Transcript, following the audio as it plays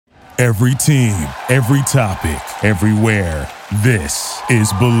Every team, every topic, everywhere. This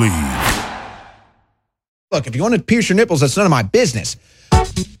is Believe. Look, if you want to pierce your nipples, that's none of my business.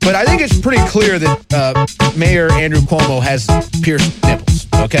 But I think it's pretty clear that Mayor Andrew Cuomo has pierced nipples,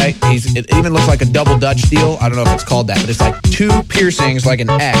 okay? It even looks like a double Dutch deal. I don't know if it's called that, but it's like two piercings like an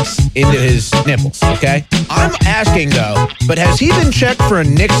X into his nipples, okay? I'm asking, though, but has he been checked for a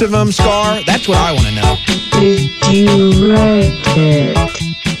Nixivum scar? That's what I want to know. Did you write it?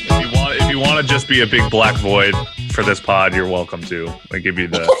 If you want to just be a big black void for this pod, you're welcome to. I give you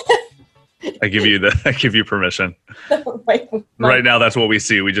permission. Right now, that's what we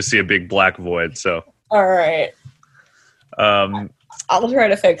see. We just see a big black void. So, all right. I'll try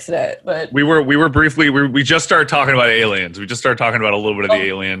to fix it. But we briefly just started talking about aliens. We just started talking about a little bit of the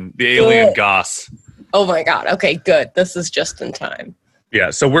alien goss. Oh my god. Okay, good. This is just in time. Yeah,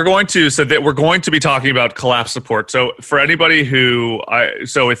 so we're going to be talking about collapse support. So for anybody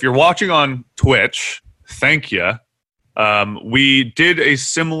if you're watching on Twitch, thank you. We did a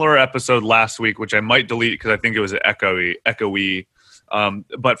similar episode last week, which I might delete because I think it was echoey.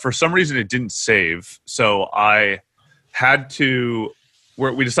 But for some reason it didn't save. So I had to.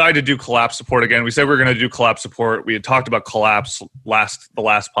 We decided to do collapse support again. We said we were going to do collapse support. We had talked about collapse the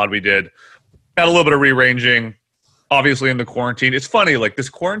last pod we did. Had a little bit of rearranging. Obviously, in the quarantine, it's funny. Like this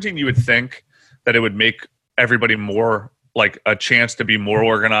quarantine, you would think that it would make everybody more like a chance to be more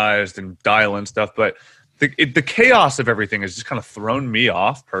organized and dial in stuff, but the chaos of everything has just kind of thrown me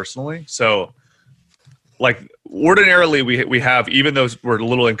off personally. So, like ordinarily, we have, even though we're a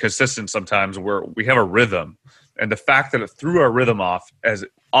little inconsistent sometimes, we have a rhythm, and the fact that it threw our rhythm off, as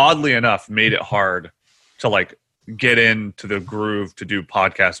oddly enough, made it hard to like get into the groove to do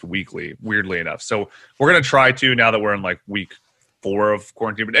podcast weekly, weirdly enough. So we're going to try to, now that we're in like week 4 of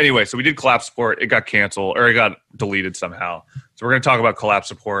quarantine. But anyway, so we did collapse support. It got canceled, or it got deleted somehow. So we're going to talk about collapse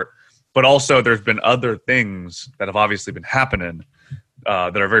support. But also there's been other things that have obviously been happening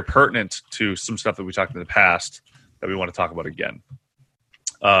that are very pertinent to some stuff that we talked in the past that we want to talk about again.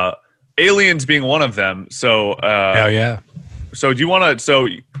 Aliens being one of them. So hell yeah. So do you want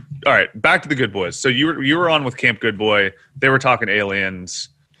to, all right, back to the Good Boys. So you were on with Camp Good Boy. They were talking aliens.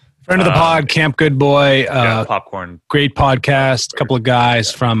 Friend of the pod, Camp Good Boy. Popcorn. Great podcast. A couple of guys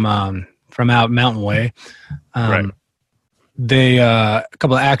from out Mountain Way. Right. They a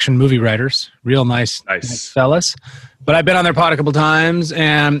couple of action movie writers. Real nice fellas. But I've been on their pod a couple of times,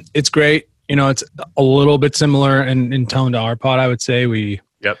 and it's great. You know, it's a little bit similar in tone to our pod, I would say. We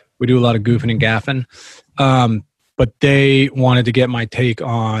do a lot of goofing and gaffing. But they wanted to get my take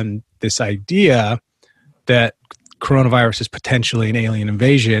on this idea that coronavirus is potentially an alien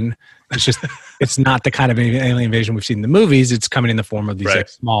invasion. It's just, it's not the kind of alien invasion we've seen in the movies. It's coming in the form of these like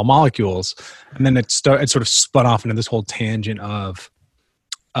small molecules. And then it sort of spun off into this whole tangent of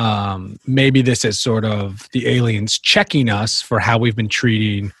maybe this is sort of the aliens checking us for how we've been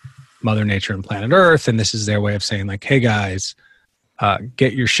treating Mother Nature and planet Earth. And this is their way of saying like, hey guys,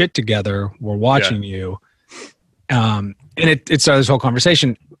 get your shit together. We're watching you. And it started this whole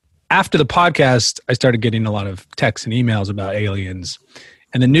conversation. After the podcast, I started getting a lot of texts and emails about aliens.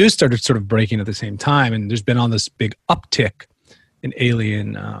 And the news started sort of breaking at the same time. And there's been on this big uptick in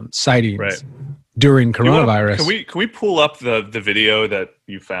alien sightings during coronavirus. Can we pull up the video that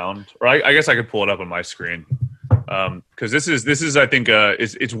you found? Or I guess I could pull it up on my screen. Because this is I think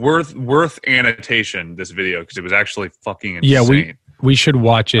it's worth annotation, this video, because it was actually fucking insane. Yeah, we should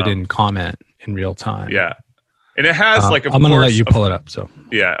watch it and comment in real time. Yeah. And it has I'm going to let you pull it up. So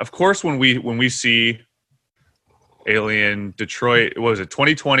yeah, of course, when we see alien Detroit, what was it,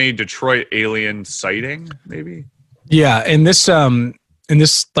 2020 Detroit alien sighting, maybe? Yeah, and this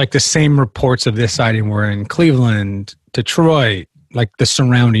like the same reports of this sighting were in Cleveland, Detroit, like the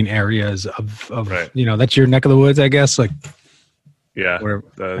surrounding areas of you know, that's your neck of the woods, I guess. Like yeah,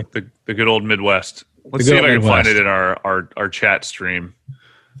 the good old Midwest. Let's see if I can find it in our chat stream.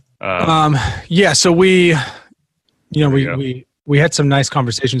 Yeah, so we had some nice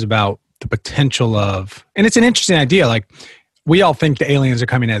conversations about the potential of, and it's an interesting idea. Like we all think the aliens are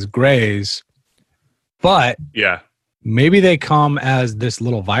coming as grays, but maybe they come as this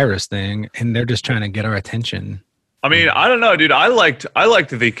little virus thing, and they're just trying to get our attention. I mean, I don't know, dude. I liked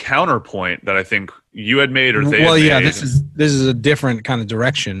the counterpoint that I think you had made, or they. Well, yeah, this is a different kind of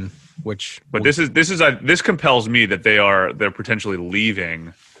direction. This compels me that they're potentially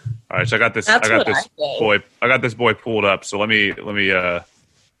leaving. All right, so I got this boy pulled up. So let me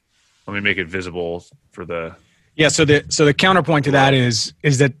make it visible for the. Yeah, so the counterpoint to that is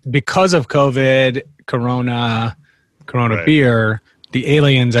that because of COVID, Corona beer, the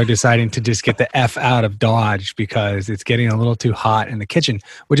aliens are deciding to just get the F out of Dodge because it's getting a little too hot in the kitchen,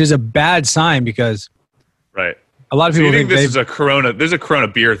 which is a bad sign because right. A lot of people think this is a Corona. There's a Corona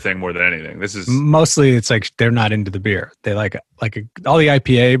beer thing more than anything. This is mostly it's like they're not into the beer. They like all the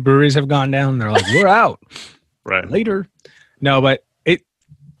IPA breweries have gone down. They're like, we're out. Right. Later. No, but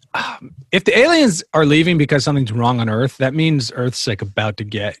if the aliens are leaving because something's wrong on Earth, that means Earth's like about to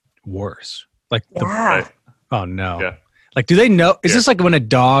get worse. Like, right. Oh no. Yeah. Like, do they know? Is this like when a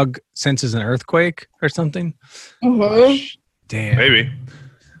dog senses an earthquake or something? Mm-hmm. Damn. Maybe.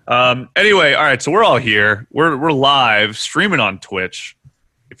 Anyway, all right. So we're all here. We're live streaming on Twitch.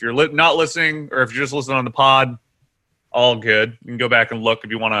 If you're not listening, or if you're just listening on the pod, all good. You can go back and look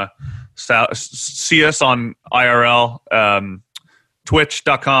if you want to see us on IRL.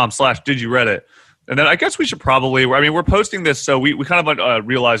 Twitch.com/DidYouReddit. And then I guess we should probably, we're posting this. So we kind of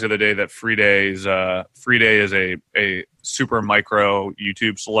realized the other day that Free Day is a super micro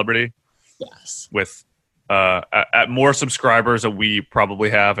YouTube celebrity. Yes. With at more subscribers that we probably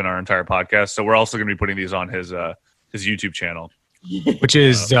have in our entire podcast. So we're also going to be putting these on his YouTube channel. Which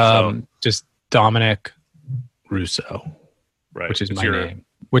is just Dominic Russo. Right. Which is it's my name.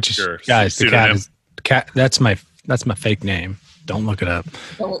 Which is, guys, the pseudonym. cat. That's my fake name. Don't look it up.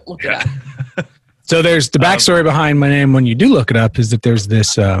 Don't look it up. So there's the backstory behind my name. When you do look it up, is that there's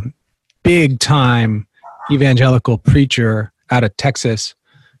this big time evangelical preacher out of Texas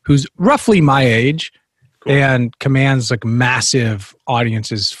who's roughly my age and commands like massive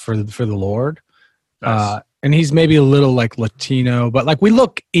audiences for the Lord. Nice. And he's maybe a little like Latino, but like we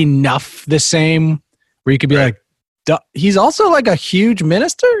look enough the same where you could be like, he's also like a huge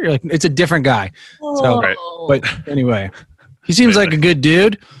minister. You're like, it's a different guy. So, but anyway, he seems like a good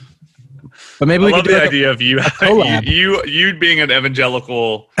dude. But maybe we I love could do the like idea of you being an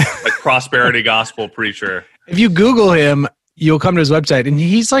evangelical, like prosperity gospel preacher. If you Google him, you'll come to his website, and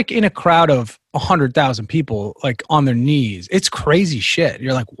he's like in a crowd of 100,000 people, like on their knees. It's crazy shit.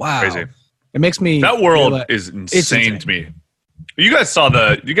 You're like, wow. Crazy. It makes me that world is insane to me. You guys saw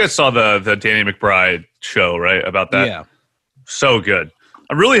the Danny McBride show, right? About that. Yeah. So good.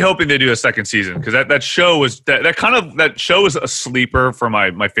 I'm really hoping they do a second season because that show was that show was a sleeper for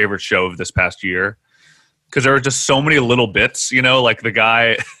my favorite show of this past year because there were just so many little bits, like the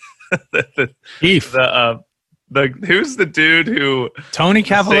guy, Keith, who's the dude who Tony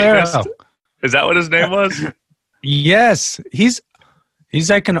Cavallero? Is that what his name was? Yes, he's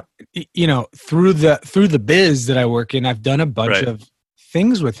like through the biz that I work in, I've done a bunch of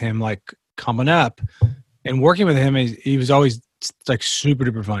things with him, like coming up and working with him. He was always like super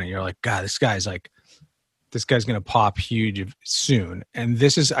duper funny. You're like, God, this guy's gonna pop huge soon. And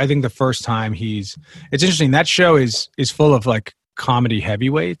this is, I think, the first time it's interesting. That show is full of like comedy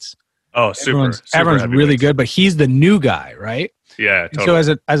heavyweights. Oh, super. Everyone's really good, but he's the new guy, right? Yeah, totally.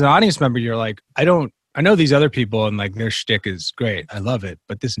 So as an audience member, you're like, I know these other people and like their shtick is great. I love it.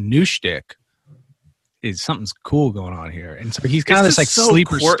 But this new shtick is something's cool going on here. And so he's kind of this like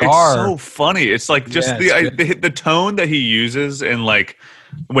sleeper star. It's so funny. It's like just the tone that he uses and like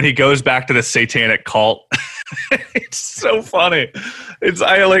when he goes back to the satanic cult. It's so funny.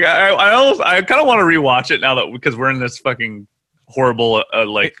 I kind of want to rewatch it now that because we're in this fucking horrible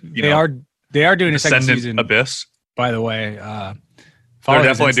they are doing a second season abyss. By the way, they're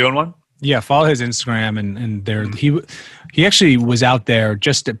definitely doing one. Yeah, follow his Instagram and he actually was out there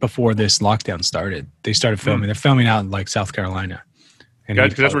just before this lockdown started. They started filming. They're filming out in like South Carolina. And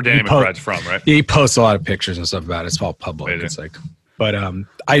because that's where Danny McBride's from, right? Yeah, he posts a lot of pictures and stuff about it. It's all public. Amazing. It's like, but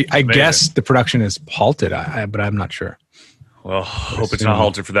I guess the production is halted. But I'm not sure. Well, hope it's not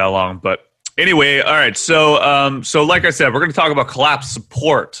halted for that long. But anyway, all right. So like I said, we're going to talk about collapse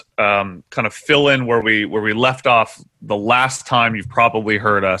support. Kind of fill in where we left off the last time you've probably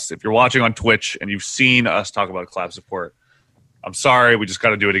heard us. If you're watching on Twitch and you've seen us talk about collapse support, I'm sorry. We just got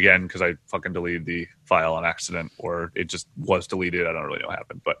to do it again because I fucking deleted the file on accident, or it just was deleted. I don't really know what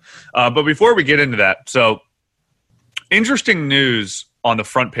happened. But before we get into that, so interesting news on the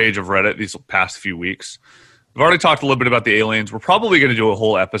front page of Reddit these past few weeks. We've already talked a little bit about the aliens. We're probably going to do a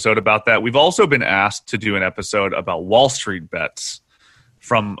whole episode about that. We've also been asked to do an episode about Wall Street bets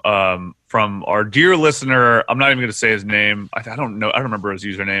from our dear listener. I'm not even going to say his name. I don't know. I don't remember his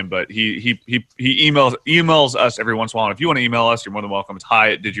username, but he emails us every once in a while. And if you want to email us, you're more than welcome. It's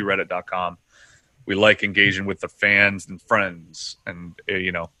hi@didyoureddit.com. We like engaging with the fans and friends, and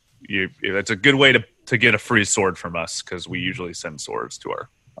it's a good way to get a free sword from us because we usually send swords to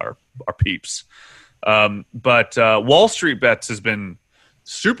our peeps. But Wall Street bets has been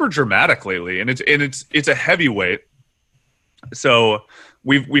super dramatic lately, and it's a heavyweight. So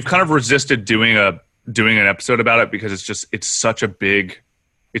we've kind of resisted doing doing an episode about it because it's such a big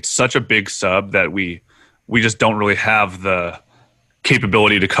sub that we just don't really have the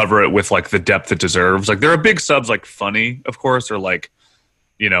capability to cover it with like the depth it deserves. Like there are big subs like Funny, of course, or like,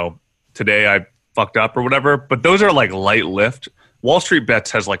 you know, Today I Fucked Up or whatever, but those are like light lift. Wall Street Bets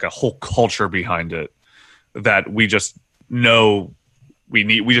has like a whole culture behind it that we just know we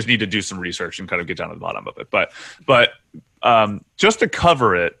just need to do some research and kind of get down to the bottom of it. But just to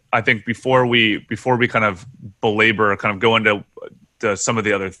cover it, I think before we kind of belabor, kind of go into some of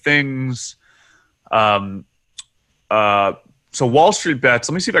the other things. So Wall Street Bets,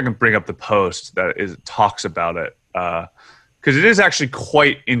 let me see if I can bring up the post that talks about it. Because it is actually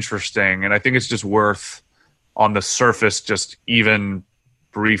quite interesting, and I think it's just worth, on the surface, just even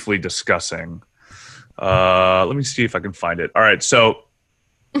briefly discussing. Let me see if I can find it. All right, so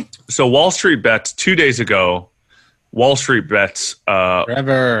Wall Street Bets, 2 days ago, Wall Street Bets...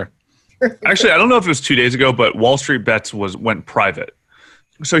 Forever. Actually, I don't know if it was 2 days ago, but Wall Street Bets went private.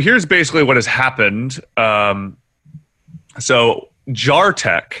 So here's basically what has happened. So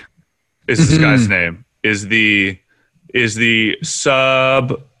Jartek is this guy's name, is the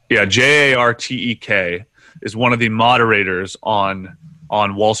sub, Jartek is one of the moderators on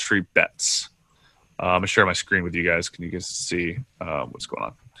Wall Street Bets. I'm going to share my screen with you guys. Can you guys see what's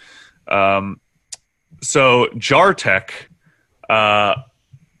going on? So Jartek,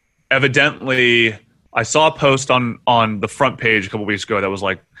 evidently, I saw a post on the front page a couple weeks ago that was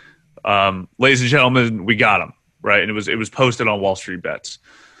like, ladies and gentlemen, we got him, right? And it was posted on Wall Street Bets.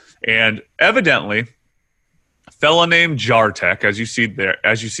 And evidently, a fella named Jartek, as you see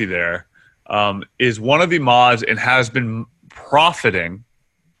there, is one of the mods and has been profiting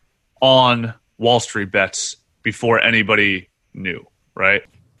on Wall Street Bets before anybody knew, right?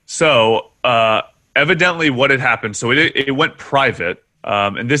 So evidently what had happened, so it went private,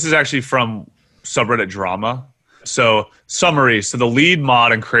 and this is actually from subreddit Drama. So summary, so the lead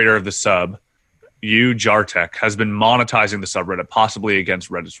mod and creator of the sub, Jartek, has been monetizing the subreddit, possibly against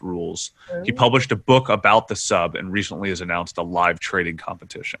Reddit's rules. He published a book about the sub and recently has announced a live trading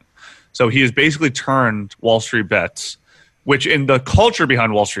competition. So he has basically turned Wall Street Bets, which in the culture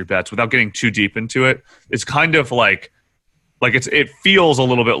behind Wall Street Bets, without getting too deep into it, is kind of like it feels a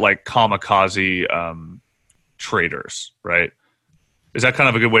little bit like kamikaze traders, right? Is that kind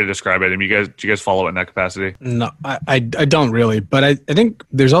of a good way to describe it? I mean, do you guys follow it in that capacity? No, I don't really. But I think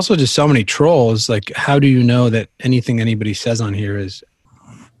there's also just so many trolls. Like, how do you know that anything anybody says on here is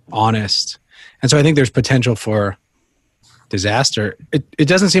honest? And so I think there's potential for disaster. It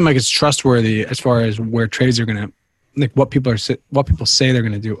doesn't seem like it's trustworthy as far as where trades are going to, like what people say they're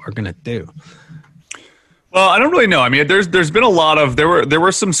going to do are going to do. Well, I don't really know. I mean, there's been a lot of there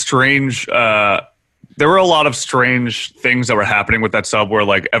were some strange. There were a lot of strange things that were happening with that sub where,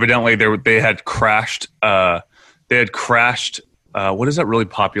 like, evidently they had crashed. What is that really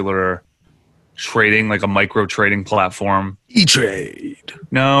popular trading, like a micro trading platform? E-Trade.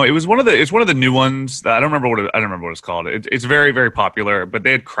 No, it's one of the new ones. I don't remember what it's called. It's very, very popular, but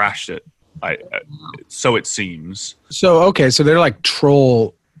they had crashed it. So it seems. So okay, so they're like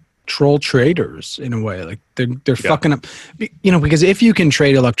troll traders in a way. Like they're fucking up. You know, because if you can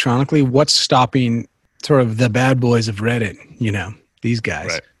trade electronically, what's stopping sort of the bad boys of Reddit, you know, these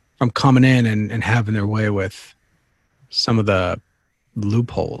guys, from coming in and having their way with some of the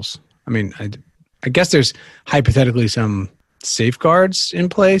loopholes? I mean, I guess there's hypothetically some safeguards in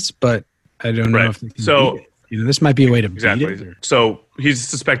place, but I don't know if they can beat it. You know, this might be a way to beat it. So he's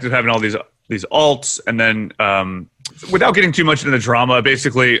suspected of having all these alts, and then without getting too much into the drama,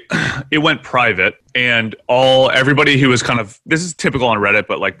 basically it went private, and everybody who was kind of, this is typical on Reddit,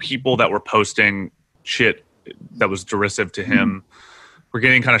 but like people that were posting shit that was derisive to him were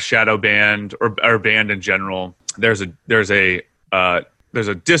getting kind of shadow banned or banned in general. There's a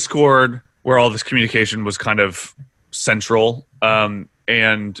Discord where all this communication was kind of central. And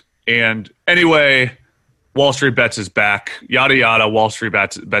anyway, Wall Street Bets is back. Yada yada. Wall Street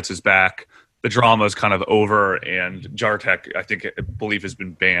Bets is back. The drama is kind of over, and Jartek, I believe, has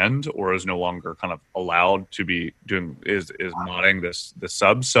been banned or is no longer kind of allowed to be is modding this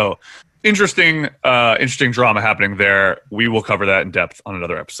sub. So interesting drama happening there. We will cover that in depth on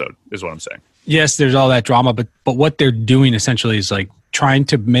another episode, is what I'm saying. Yes, there's all that drama, but what they're doing essentially is like trying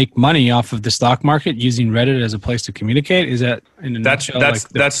to make money off of the stock market using Reddit as a place to communicate. Is that in a nutshell?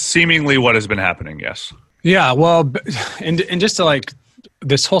 That's seemingly what has been happening. Yes. Yeah. Well, and just to like,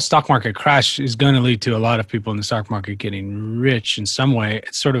 this whole stock market crash is going to lead to a lot of people in the stock market getting rich in some way.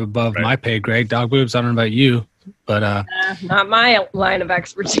 It's sort of above my pay grade. Dog boobs, I don't know about you. But Not my line of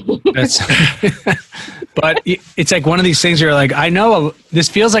expertise. that's but it's like one of these things where you're like, I know this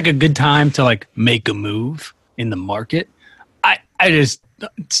feels like a good time to like make a move in the market. I just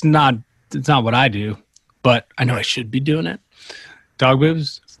it's not what I do, but I know I should be doing it. Dog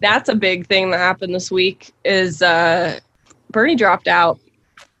moves. That's a big thing that happened this week is Bernie dropped out.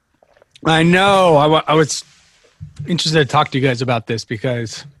 I know. I was interested to talk to you guys about this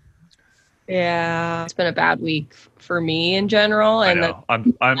because Yeah, it's been a bad week for me in general. And I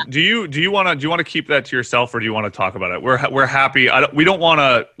know. Do you want to keep that to yourself, or do you want to talk about it? We're happy. We don't want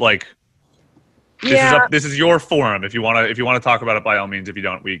to like. This is your forum. If you want to talk about it, by all means. If you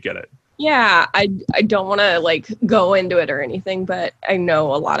don't, we get it. Yeah, I don't want to like go into it or anything, but I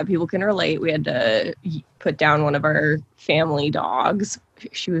know a lot of people can relate. We had to put down one of our family dogs.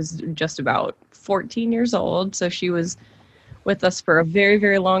 She was just about 14 years old, so she was with us for a very,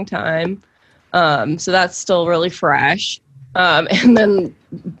 very long time. So that's still really fresh. And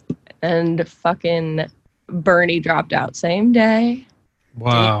fucking Bernie dropped out same day.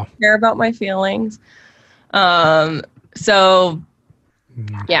 wow. Didn't care about my feelings. So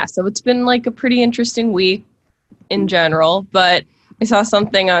it's been like a pretty interesting week in general, but I saw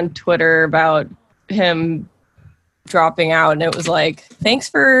something on Twitter about him dropping out, and it was like, thanks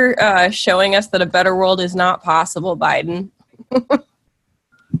for showing us that a better world is not possible, Biden.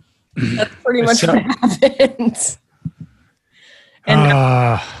 That's pretty much what happened.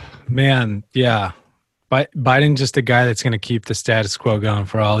 And man, yeah. Biden's just a guy that's going to keep the status quo going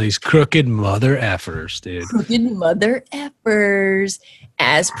for all these crooked mother effers, dude. Crooked mother effers,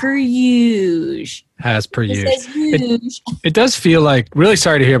 as per usual. As per usual. It does feel like, really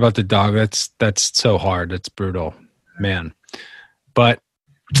sorry to hear about the dog. That's so hard. It's brutal, man. But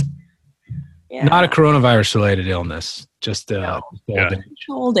not a coronavirus related illness, just old age.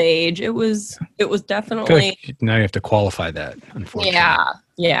 Old age. It was definitely. Like now you have to qualify that, unfortunately.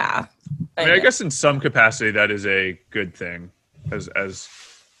 Yeah. I mean, I guess in some capacity that is a good thing, as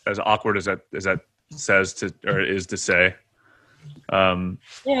awkward as that says to or is to say.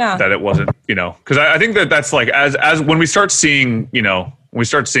 That it wasn't, because I think that's like as when we start seeing,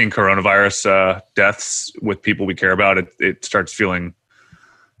 coronavirus deaths with people we care about, it starts feeling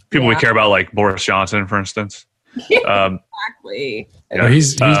people we care about, like Boris Johnson, for instance. Exactly.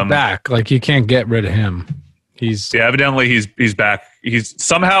 He's back. Like you can't get rid of him. Evidently he's back. He's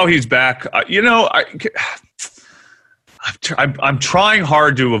back. I'm trying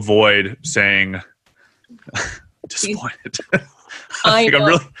hard to avoid saying disappointed. I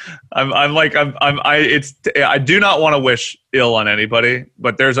do not want to wish ill on anybody,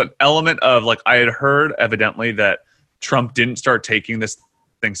 but there's an element of like, I had heard evidently that Trump didn't start taking this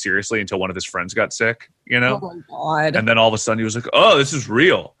thing seriously until one of his friends got sick, Oh my God. and then all of a sudden he was like, oh, this is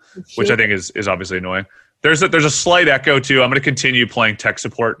real, which I think is obviously annoying. There's a slight echo too. I'm going to continue playing tech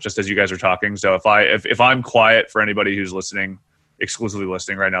support just as you guys are talking. So if I'm quiet for anybody who's listening, exclusively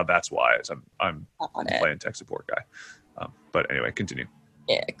listening right now, that's why. I'm playing tech support guy. But anyway, continue.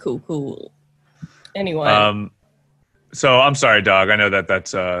 Yeah, cool. Anyway. So I'm sorry, dog. I know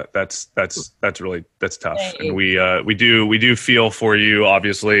that's really tough, and we do feel for you.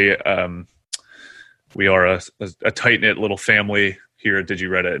 Obviously, we are a tight knit little family here at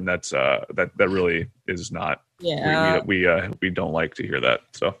DigiReddit, and that really is not. Yeah. We don't like to hear that.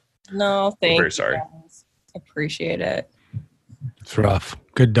 So no, thank you. Very sorry. Guys. Appreciate it. It's rough.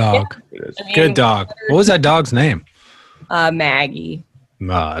 Good dog. It is. Good dog. What was that dog's name? Maggie.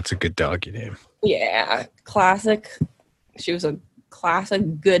 That's a good doggy name. Yeah, classic. She was a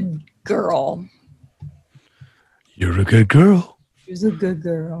classic good girl. You're a good girl. She was a good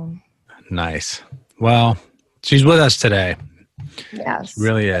girl. Nice. Well, she's with us today. Yes. She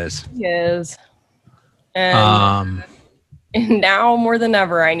really is. She is. And now more than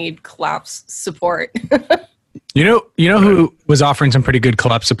ever, I need collapse support. You know who was offering some pretty good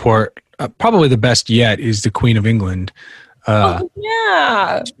collapse support? Probably the best yet is the Queen of England.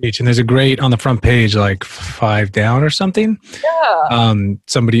 Yeah. Speech. And there's a great on the front page, like 5 down or something. Yeah.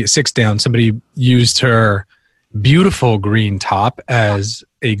 6 down. Somebody used her beautiful green top as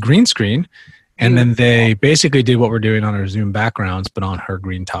a green screen. And then they basically did what we're doing on our Zoom backgrounds, but on her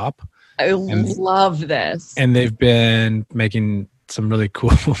green top. I love this. And they've been making some really cool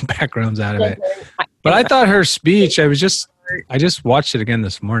backgrounds out of it. But I thought her speech, I just watched it again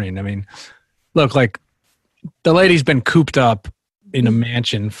this morning. I mean, look, like the lady's been cooped up in a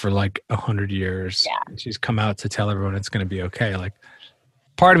mansion for like 100 years. Yeah. And she's come out to tell everyone it's going to be okay. Like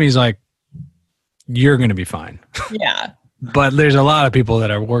part of me is like, you're going to be fine. Yeah. But there's a lot of people that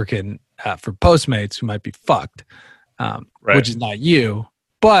are working for Postmates who might be fucked, Right. which is not you.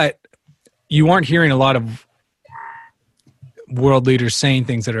 But you aren't hearing a lot of world leaders saying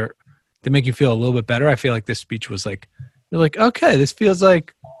things that make you feel a little bit better. I feel like this speech was like, you're like, okay, this feels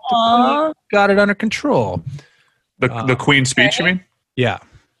like got it under control. The Queen speech, you mean? Yeah.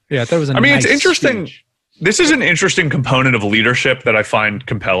 Yeah, that was a it's interesting. Speech. This is an interesting component of leadership that I find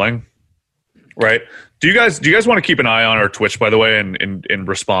compelling, right? Do you guys want to keep an eye on our Twitch, by the way, and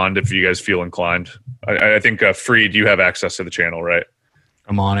respond if you guys feel inclined? I think, Freed, you have access to the channel, right?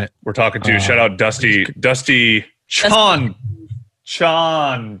 I'm on it. We're talking to, shout out Dusty Chan.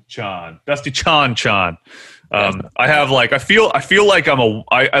 Dusty Chan. I have like, I feel like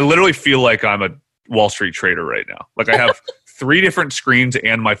I literally feel like I'm a Wall Street trader right now. Like I have 3 different screens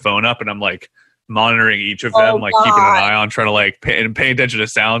and my phone up, and I'm like monitoring each of them, like keeping an eye on, trying to like pay attention to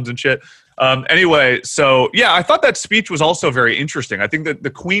sounds and shit. Anyway, so yeah, I thought that speech was also very interesting. I think that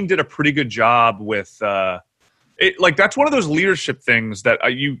the Queen did a pretty good job with it. Like that's one of those leadership things that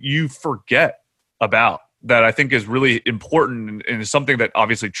you forget about, that I think is really important and is something that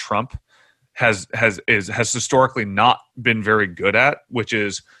obviously Trump has historically not been very good at, which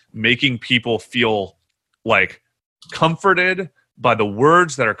is making people feel like comforted by the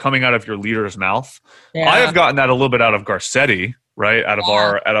words that are coming out of your leader's mouth. Yeah. I have gotten that a little bit out of Garcetti, right? Out of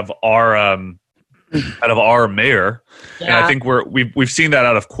our mayor. Yeah. And I think we've seen that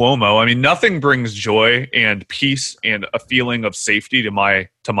out of Cuomo. I mean, nothing brings joy and peace and a feeling of safety to my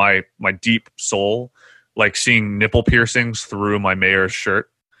deep soul like seeing nipple piercings through my mayor's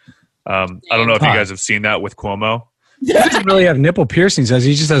shirt. I don't know if you guys have seen that with Cuomo. He doesn't really have nipple piercings, does he?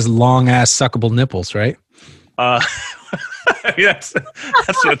 He just has long ass suckable nipples, right? Yes,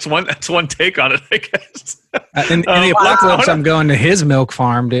 that's one take on it, I guess. In the apocalypse, I'm going to his milk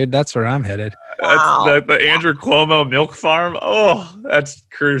farm, dude. That's where I'm headed. That's the Andrew Cuomo milk farm. Oh, that's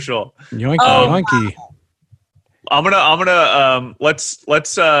crucial. Yoinky, yoinky. I'm gonna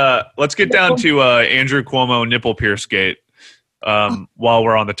let's get down to Andrew Cuomo nipple pierce gate while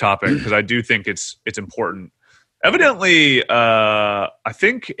we're on the topic, because I do think it's important. Evidently, I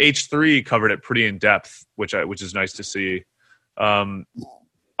think H3 covered it pretty in depth, which is nice to see.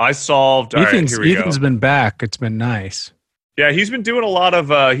 I solved. Ethan's been back. It's been nice. Yeah, he's been doing a lot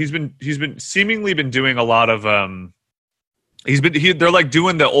of. He's been seemingly been doing a lot of. They're like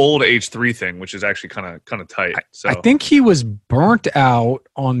doing the old H3 thing, which is actually kind of tight. So I think he was burnt out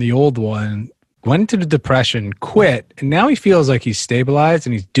on the old one, went into the depression, quit, and now he feels like he's stabilized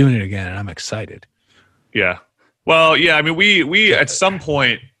and he's doing it again. And I'm excited. Yeah. Well, yeah. I mean, we at some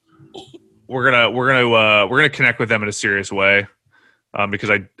point we're gonna connect with them in a serious way,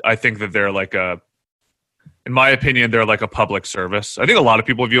 because I think that they're like in my opinion, they're like a public service. I think a lot of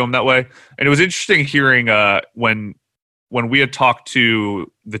people view them that way, and it was interesting hearing when we had talked to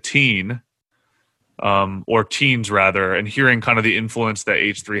the teen, or teens rather, and hearing kind of the influence that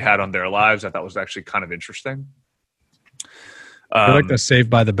H3 had on their lives. I thought was actually kind of interesting. They're like the Saved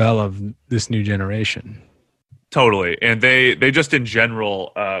by the Bell of this new generation. Totally. And they just in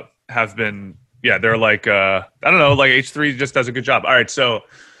general have been, they're like, I don't know, like H3 just does a good job. All right, so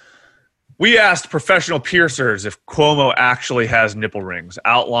we asked professional piercers if Cuomo actually has nipple rings.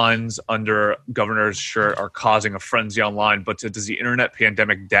 Outlines under governor's shirt are causing a frenzy online, but does the internet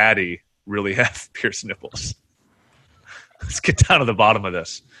pandemic daddy really have pierced nipples? Let's get down to the bottom of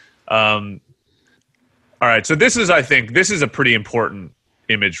this. All right, so I think this is a pretty important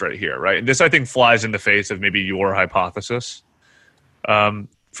image right here, right? And this, I think, flies in the face of maybe your hypothesis,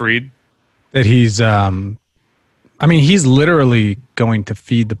 Freed. That he's, he's literally going to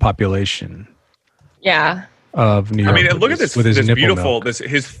feed the population. Yeah. Of New York. I mean, look at this beautiful,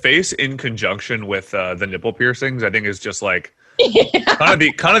 his face in conjunction with the nipple piercings, I think is just like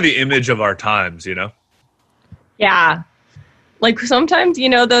kind of the image of our times, you know? Yeah. Like sometimes,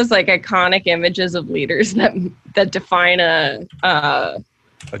 those like iconic images of leaders that define a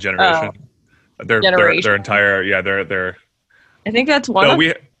generation. Their entire, they're I think that's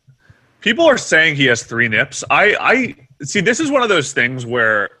one. People are saying he has 3 nips. I see. This is one of those things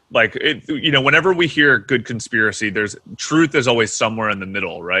where, like, whenever we hear good conspiracy, there's truth is always somewhere in the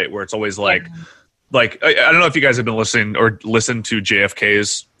middle, right? Where it's always like I don't know if you guys have been listened to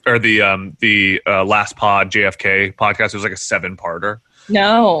JFK's or the last pod JFK podcast. It was like a 7-parter.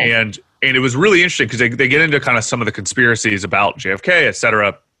 No. And it was really interesting because they get into kind of some of the conspiracies about JFK, et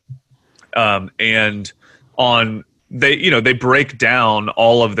cetera. And they break down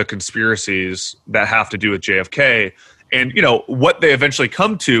all of the conspiracies that have to do with JFK. And, what they eventually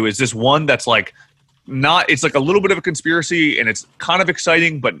come to is this one that's like it's like a little bit of a conspiracy and it's kind of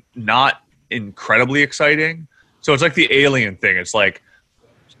exciting, but not incredibly exciting. So it's like the alien thing. It's like,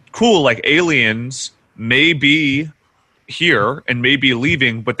 cool, like aliens may be here and may be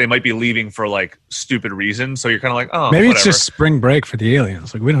leaving, but they might be leaving for like stupid reasons. So you're kind of like, oh, maybe whatever. it's just spring break for the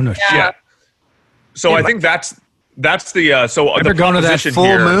aliens. Like we don't know shit. Yeah. So I think that's the so They're the going to that proposition full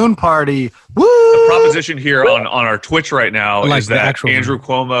here, moon party. Woo! the proposition here on our Twitch right now Like is the that actual Andrew moon.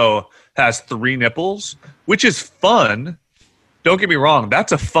 Cuomo has 3 nipples, which is fun. Don't get me wrong,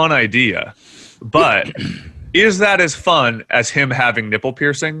 that's a fun idea. But is that as fun as him having nipple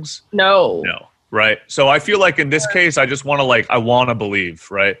piercings? No. No, right? So I feel like in this case, I just want to I want to believe,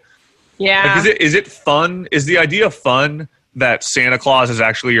 right? Yeah. Like, is it fun? Is the idea fun that Santa Claus is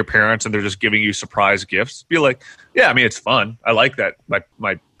actually your parents and they're just giving you surprise gifts? Be like, yeah, I mean, it's fun. I like that.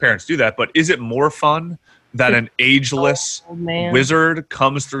 My parents do that. But is it more fun that an ageless wizard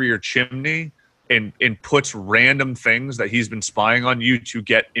comes through your chimney and puts random things that he's been spying on you to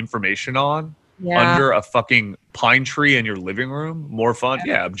get information on under a fucking pine tree in your living room? More fun?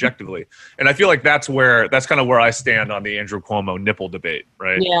 Yeah, objectively. And I feel like that's kind of where I stand on the Andrew Cuomo nipple debate,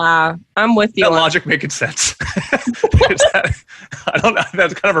 right? Yeah, I'm with you. That logic making sense. I don't know.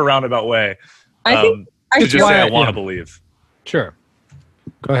 That's kind of a roundabout way. I think to just say I want to yeah. believe. Sure.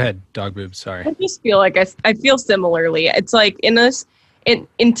 Go ahead, dog boob. Sorry. I just feel like I feel similarly. It's like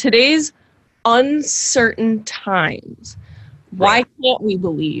in today's uncertain times, why can't we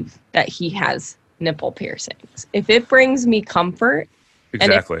believe that he has nipple piercings? If it brings me comfort,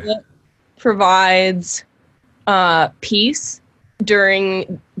 Exactly. and if it provides peace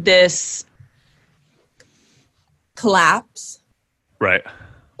during this collapse, Right.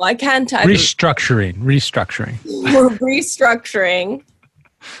 why can't I Restructuring. We're restructuring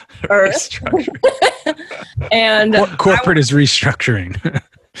Earth. And Corporate is restructuring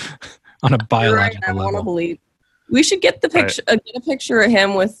on a biological I want to level. believe. We should get the picture. Get a picture of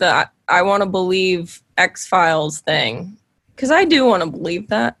him with the "I want to believe X-Files" thing, because I do want to believe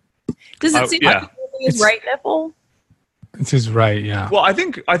that. Does it seem like his right nipple? This is right. Yeah. Well, I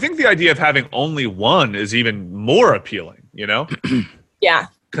think the idea of having only one is even more appealing. You know. Yeah.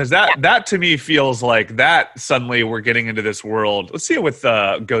 Because that to me feels like that suddenly we're getting into this world. Let's see what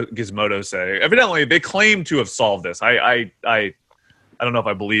Gizmodo say. Evidently, they claim to have solved this. I don't know if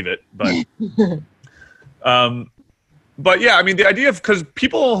I believe it, but yeah, I mean the idea of, because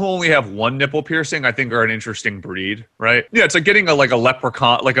people who only have one nipple piercing, I think, are an interesting breed, right? Yeah, it's like getting a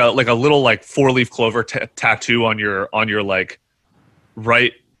leprechaun, like a little 4-leaf clover tattoo on your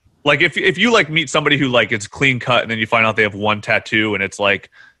right. Like if you meet somebody who it's clean cut and then you find out they have one tattoo and it's like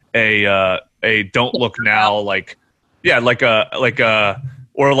a don't look now,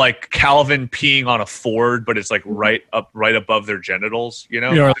 or like Calvin peeing on a Ford, but it's right above their genitals, you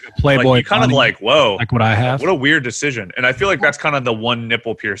know? You're like a Playboy. You kind of whoa. Like what I have. What a weird decision. And I feel like that's kind of the one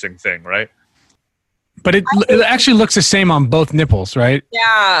nipple piercing thing, right? But it actually looks the same on both nipples, right?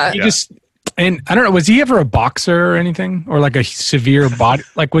 Yeah. And I don't know, was he ever a boxer or anything? Or like a severe body,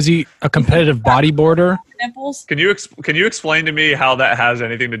 was he a competitive bodyboarder? Nipples. Can you explain to me how that has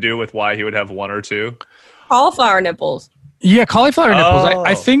anything to do with why he would have one or two? Cauliflower nipples. Yeah, cauliflower nipples.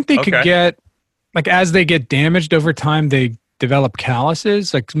 I think they could okay. get, as they get damaged over time, they develop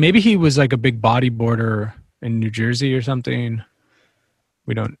calluses. Maybe he was a big bodyboarder in New Jersey or something.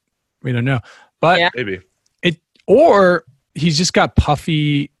 We don't know. But maybe or he's just got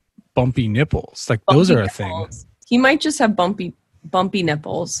puffy, bumpy nipples. Those are a thing. He might just have bumpy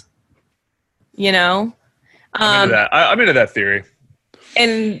nipples. You know? I'm into that. I'm into that theory.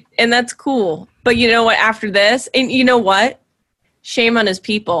 And that's cool. But you know what? After this, and you know what? Shame on his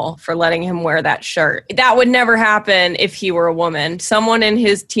people for letting him wear that shirt. That would never happen if he were a woman. Someone in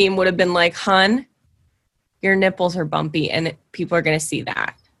his team would have been like, "Hun, your nipples are bumpy, and people are going to see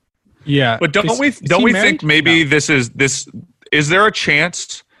that." Yeah, but don't we think maybe this is? Is there a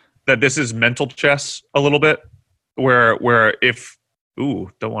chance that this is mental chess a little bit, where if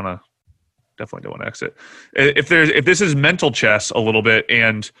definitely don't want to exit. If this is mental chess a little bit,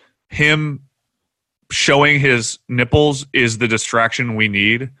 and him showing his nipples is the distraction we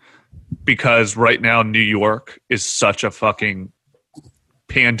need, because right now New York is such a fucking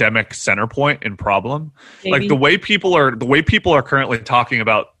pandemic center point and problem. Maybe. The way people are currently talking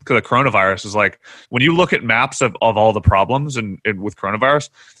about the coronavirus is when you look at maps of all the problems and with coronavirus,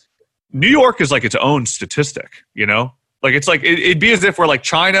 New York is its own statistic, you know? It'd be as if we're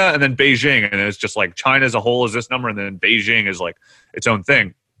China and then Beijing, and it's just China as a whole is this number, and then Beijing is its own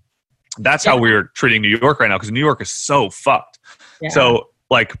thing. That's how we're treating New York right now, because New York is so fucked. Yeah. So,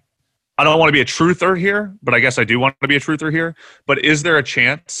 I don't want to be a truther here, but I guess I do want to be a truther here. But is there a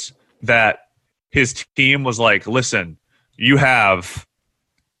chance that his team was listen, you have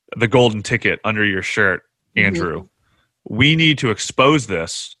the golden ticket under your shirt, Andrew. Mm-hmm. We need to expose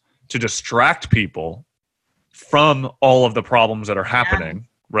this to distract people from all of the problems that are happening,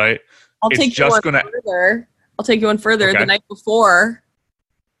 right? I'll take you one further. Okay. The night before,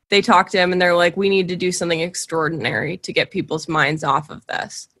 they talked to him and they're like, we need to do something extraordinary to get people's minds off of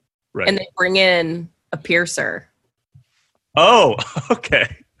this. Right. And they bring in a piercer. Oh,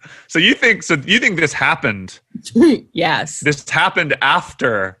 okay. So you think this happened? Yes. This happened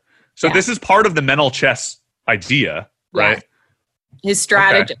after. So Yeah. this is part of the mental chess idea, right? Yeah. His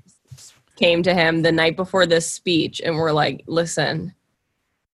strategists came to him the night before this speech and were like, listen,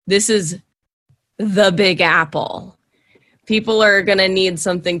 this is the Big Apple. People are going to need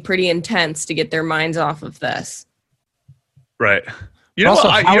something pretty intense to get their minds off of this. Right. You know Also,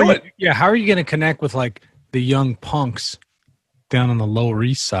 what? how are you going to connect with like the young punks down on the Lower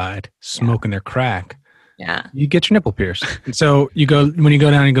East Side smoking their crack? Yeah. You get your nipple pierced. And so when you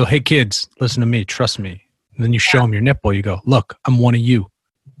go down and go, hey kids, listen to me, trust me. And then you show them your nipple. You go, look, I'm one of you.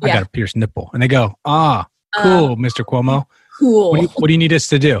 I got a pierced nipple. And they go, cool, Mr. Cuomo. Cool. What do you need us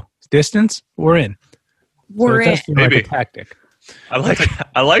to do? Distance? We're in. We're in. Like a tactic.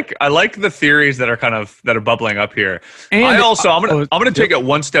 I like the theories that are bubbling up here. And I'm gonna take it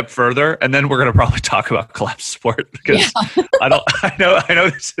one step further, and then we're gonna probably talk about collapse support because I know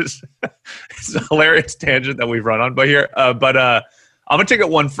this is it's a hilarious tangent that we've run on by here. But I'm gonna take it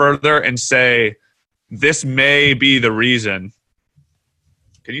one further and say this may be the reason.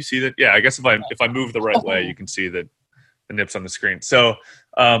 Can you see that? Yeah, I guess if I move the right way, you can see that the nips on the screen. So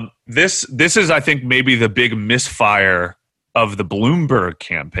this is, I think, maybe the big misfire of the Bloomberg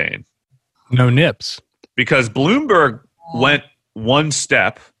campaign. No nips. Because Bloomberg went one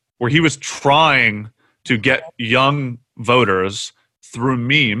step where he was trying to get young voters through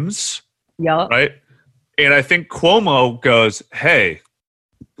memes. Yeah. Right? And I think Cuomo goes, hey,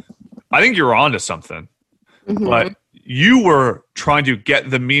 I think you're onto something. Mm-hmm. But you were trying to get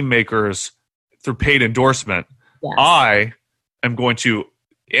the meme makers through paid endorsement. Yes. I am going to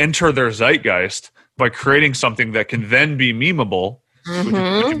enter their zeitgeist by creating something that can then be memeable, which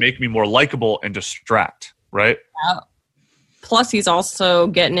can make me more likable and distract, right? Yeah. Plus, he's also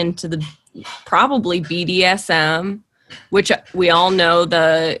getting into the probably BDSM, which we all know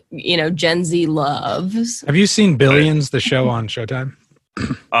Gen Z loves. Have you seen Billions, the show on Showtime?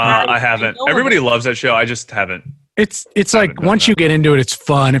 I haven't. Everybody loves that show. I just haven't. It's like once you get into it, it's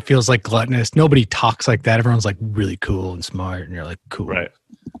fun. It feels like gluttonous. Nobody talks like that. Everyone's like really cool and smart, and you're like, cool. Right.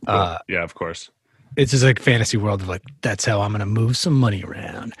 Yeah, of course. It's just like fantasy world of like, that's how I'm going to move some money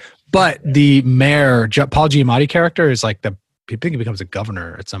around. But the mayor, Paul Giamatti character is like I think he becomes a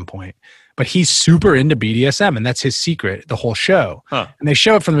governor at some point. But he's super into BDSM, and that's his secret, the whole show. Huh. And they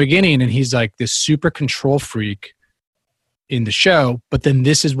show it from the beginning, and he's like this super control freak in the show. But then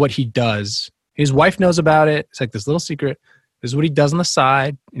this is what he does. His wife knows about it. It's like this little secret. This is what he does on the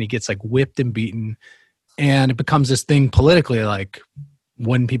side, and he gets like whipped and beaten. And it becomes this thing politically, like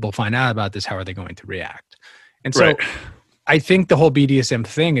when people find out about this, how are they going to react? And so I think the whole BDSM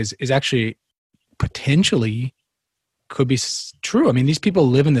thing is actually potentially could be true. I mean, these people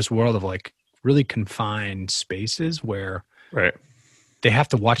live in this world of like really confined spaces where they have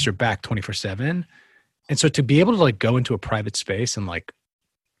to watch their back 24/7. And so to be able to like go into a private space and like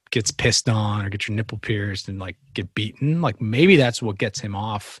gets pissed on or get your nipple pierced and like get beaten, like maybe that's what gets him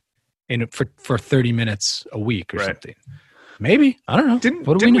off for 30 minutes a week or something. Maybe. I don't know.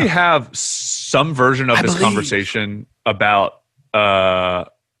 Didn't we have some version of this conversation about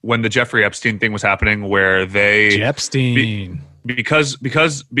when the Jeffrey Epstein thing was happening, where because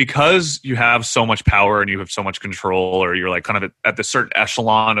you have so much power and you have so much control, or you're like kind of at the certain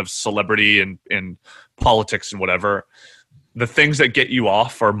echelon of celebrity and politics and whatever, the things that get you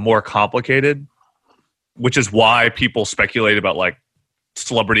off are more complicated, which is why people speculate about like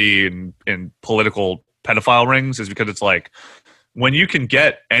celebrity and political pedophile rings, is because it's like when you can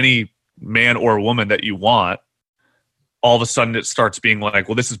get any man or woman that you want, all of a sudden it starts being like,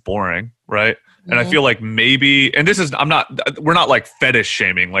 well, this is boring, right? And I feel like maybe, and we're not like fetish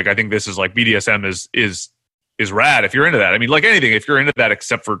shaming. Like I think this is like BDSM is rad if you're into that. I mean, like anything, if you're into that,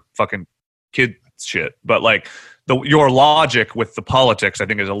 except for fucking kid shit. But like your logic with the politics, I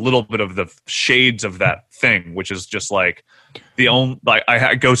think, is a little bit of the shades of that thing, which is just like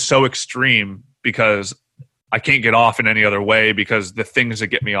I go so extreme because I can't get off in any other way, because the things that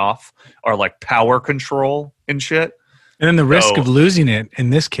get me off are like power control and shit. And then the risk of losing it, in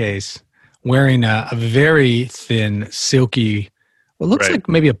this case, wearing a very thin, silky, what looks like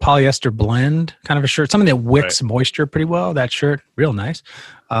maybe a polyester blend kind of a shirt, something that wicks moisture pretty well. That shirt, real nice.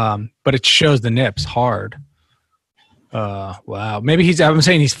 But it shows the nips hard. Wow. Maybe I'm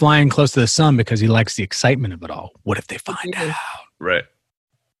saying he's flying close to the sun because he likes the excitement of it all. What if they find out? Right.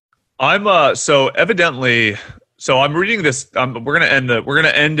 So evidently, so I'm reading this. We're gonna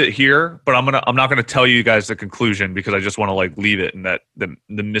end it here, but I'm not gonna tell you guys the conclusion because I just want to like leave it in that the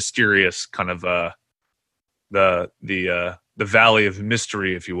mysterious kind of the valley of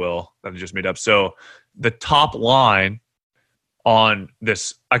mystery, if you will, that I just made up. So the top line on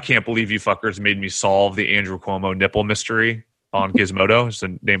this, I can't believe you fuckers made me solve the Andrew Cuomo nipple mystery on Gizmodo is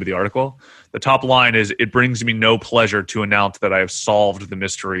the name of the article. The top line is, "It brings me no pleasure to announce that I have solved the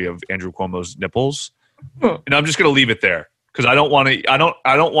mystery of Andrew Cuomo's nipples." And I'm just going to leave it there because I don't want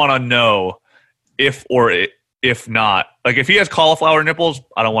to know if not. Like if he has cauliflower nipples,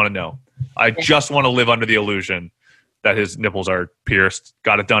 I don't want to know. I just want to live under the illusion that his nipples are pierced.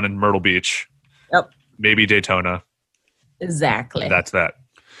 Got it done in Myrtle Beach. Yep. Maybe Daytona. Exactly. That's that.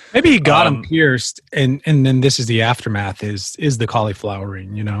 Maybe he got them pierced, and then this is the aftermath. Is the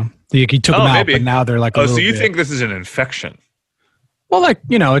cauliflowering? You know, he took them out, maybe. But now they're like. So you think this is an infection? Well, like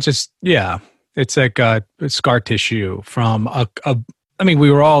it's just it's like scar tissue from a. I mean, we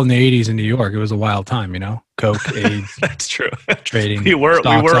were all in the '80s in New York. It was a wild time, Coke, AIDS. That's true. Trading. We were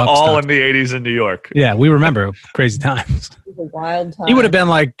all in the '80s in New York. Yeah, we remember crazy times. It was a wild time. He would have been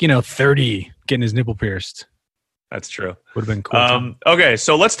like 30, getting his nipple pierced. That's true. Would have been cool. Okay,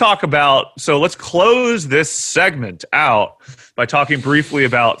 so let's close this segment out by talking briefly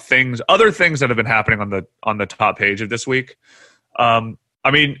about other things that have been happening on the top page of this week. I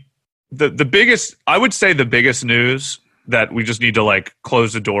mean, the biggest, I would say the biggest news that we just need to like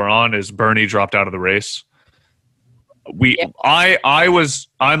close the door on is Bernie dropped out of the race.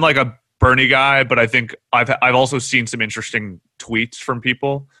 I'm like a Bernie guy, but I think I've also seen some interesting tweets from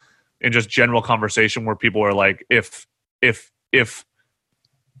people in just general conversation where people are like, if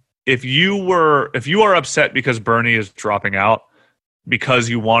you are upset because Bernie is dropping out because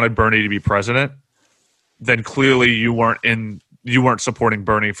you wanted Bernie to be president, then clearly you weren't supporting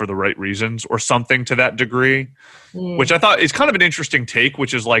Bernie for the right reasons or something to that degree, which I thought is kind of an interesting take,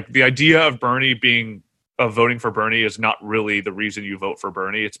 which is like the idea of voting for Bernie is not really the reason you vote for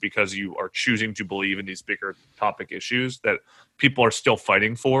Bernie. It's because you are choosing to believe in these bigger topic issues that people are still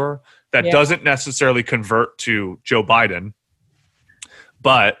fighting for. That doesn't necessarily convert to Joe Biden,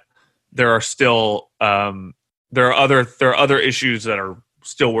 but there are still there are other issues that are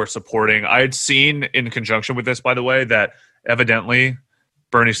still worth supporting. I had seen in conjunction with this, by the way, that evidently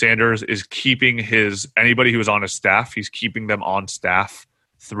Bernie Sanders is keeping anybody who is on his staff, he's keeping them on staff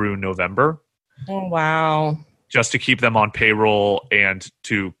through November. Oh, wow. Just to keep them on payroll and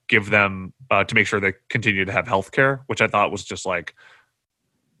to give them, to make sure they continue to have health care, which I thought was just like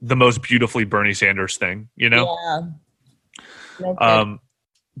the most beautifully Bernie Sanders thing, Yeah. Okay.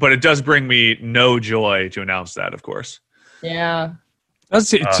 But it does bring me no joy to announce that, of course. Yeah.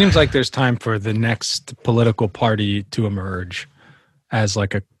 It seems like there's time for the next political party to emerge as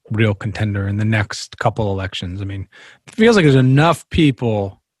like a real contender in the next couple elections. I mean, it feels like there's enough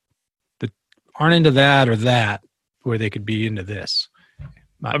people aren't into that or that where they could be into this.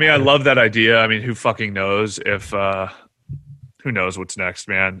 I mean, I love that idea. I mean, who fucking knows if who knows what's next,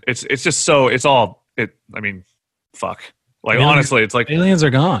 man. It's just so I mean, fuck. Like honestly, it's like aliens are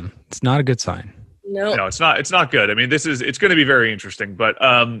gone. It's not a good sign. No, it's not good. I mean, it's going to be very interesting, but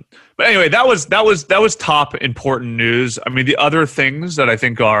anyway, that was top important news. I mean, the other things that I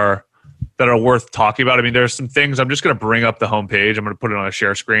think are worth talking about. I mean, there's some things. I'm just going to bring up the homepage. I'm going to put it on a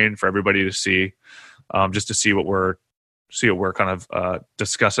share screen for everybody to see, just to see what we're kind of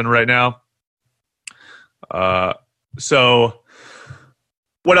discussing right now. So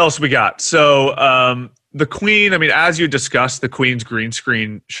what else we got? So the Queen. I mean, as you discussed, the Queen's green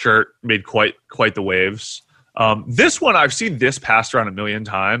screen shirt made quite the waves. This one I've seen this passed around 1 million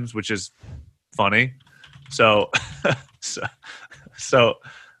times, which is funny. So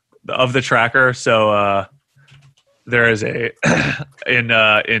of the tracker. So there is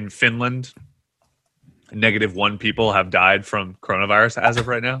in Finland, -1 people have died from coronavirus as of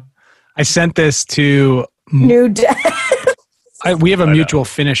right now. I sent this to New Death. We have a mutual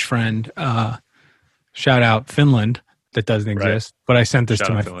Finnish friend. Shout out Finland that doesn't exist. Right. But I sent this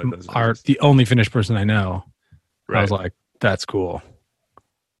to the only Finnish person I know. Right. I was like, that's cool.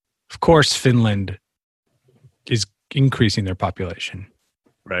 Of course, Finland is increasing their population.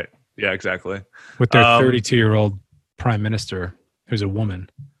 Right. Yeah, exactly. With their 32-year-old prime minister, who's a woman.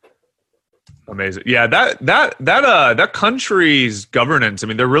 Amazing. Yeah, that country's governance. I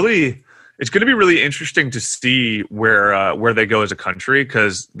mean, it's going to be really interesting to see where they go as a country,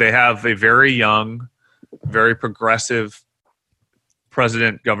 because they have a very young, very progressive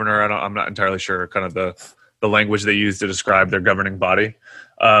president, governor. I'm not entirely sure kind of the language they use to describe their governing body.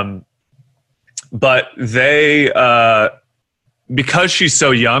 But because she's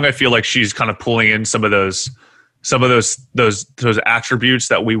so young, I feel like she's kind of pulling in some of those attributes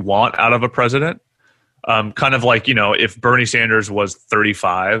that we want out of a president. Kind of like, if Bernie Sanders was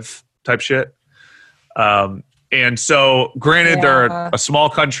 35 type shit. And so granted, they're a small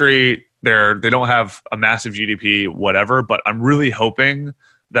country. They don't have a massive GDP, whatever, but I'm really hoping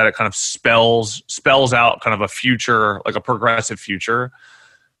that it kind of spells out kind of a future, like a progressive future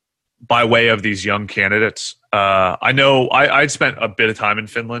by way of these young candidates. I know I'd spent a bit of time in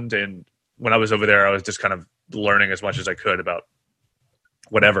Finland, and when I was over there, I was just kind of learning as much as I could about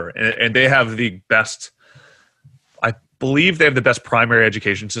whatever. And they have the best, I believe they have the best primary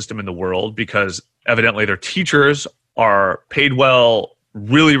education system in the world, because evidently their teachers are paid well,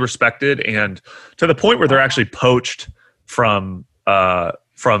 really respected, and to the point where they're actually poached from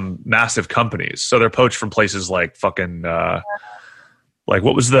massive companies. So they're poached from places like fucking, like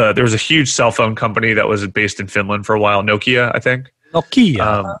there was a huge cell phone company that was based in Finland for a while, Nokia, I think.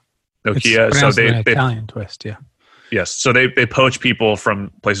 Nokia. So they Italian twist, yeah. Yes, so they poach people from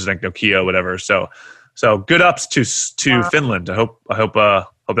places like Nokia, whatever. So good ups to Finland. I hope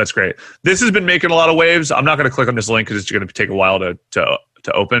that's great. This has been making a lot of waves. I'm not going to click on this link because it's going to take a while to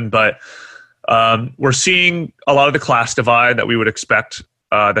open, but we're seeing a lot of the class divide that we would expect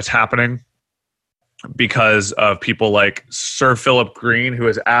that's happening because of people like Sir Philip Green, who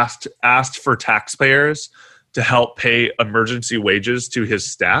has asked for taxpayers to help pay emergency wages to his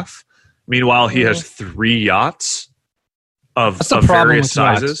staff. Meanwhile, he has 3 yachts of various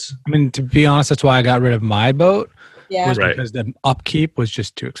sizes. I mean, to be honest, that's why I got rid of my boat. Yeah. Was because the upkeep was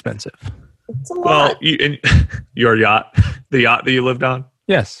just too expensive. It's a lot. Well, your yacht, the yacht that you lived on?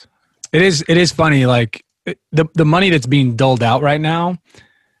 Yes. It is funny. Like the money that's being doled out right now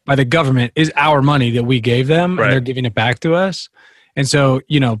by the government is our money that we gave them, and they're giving it back to us. And so,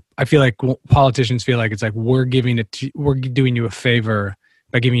 I feel like politicians feel like it's like we're doing you a favor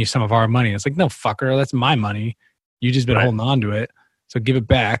by giving you some of our money. It's like, no, fucker, that's my money. You just been holding on to it, so give it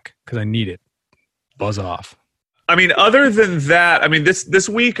back because I need it. Buzz off. I mean, other than that, I mean, this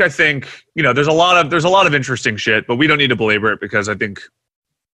week, I think there's a lot of interesting shit, but we don't need to belabor it because I think,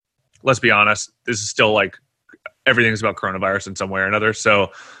 let's be honest, this is still like everything's about coronavirus in some way or another.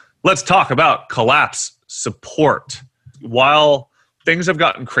 So let's talk about collapse support. While things have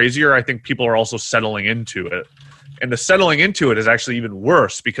gotten crazier, I think people are also settling into it. And the settling into it is actually even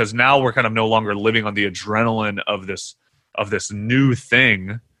worse because now we're kind of no longer living on the adrenaline of this new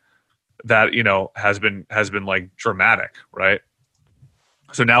thing that, has been like dramatic, right?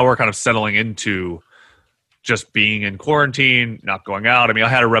 So now we're kind of settling into just being in quarantine, not going out. I mean, I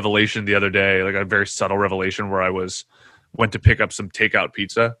had a revelation the other day, like a very subtle revelation where I went to pick up some takeout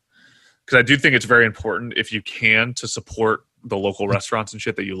pizza. Because I do think it's very important, if you can, to support the local restaurants and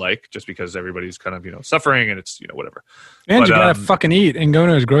shit that you like, just because everybody's kind of, suffering and it's, whatever. And you gotta fucking eat and go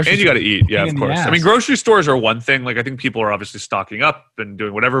to his grocery store. And you gotta eat, yeah, of course. I mean, grocery stores are one thing. Like, I think people are obviously stocking up and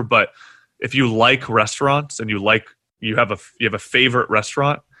doing whatever, but if you like restaurants and you have a favorite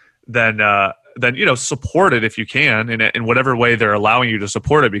restaurant, then support it if you can in whatever way they're allowing you to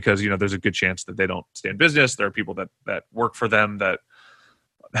support it, because there's a good chance that they don't stay in business. There are people that work for them that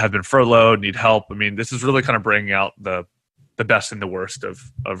have been furloughed, need help. I mean, this is really kind of bringing out the best and the worst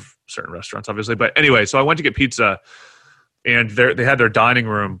of certain restaurants, obviously. But anyway, so I went to get pizza, and they had their dining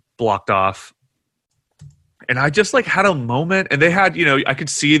room blocked off, and I just like had a moment, and they had I could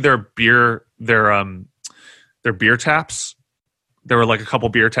see their beer taps. There were like a couple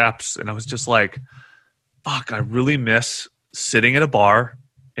beer taps, and I was just like, fuck, I really miss sitting at a bar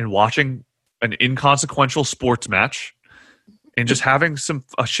and watching an inconsequential sports match and just having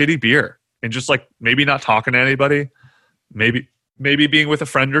a shitty beer and just like maybe not talking to anybody, maybe being with a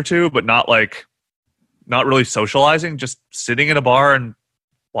friend or two, but not really socializing, just sitting at a bar and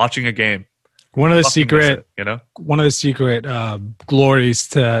watching a game. One of the secret glories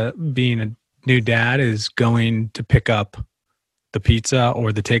to being a new dad is going to pick up the pizza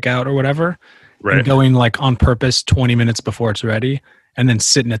or the takeout or whatever, and going like on purpose 20 minutes before it's ready, and then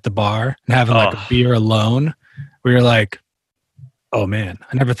sitting at the bar and having like a beer alone, where you're like, oh man,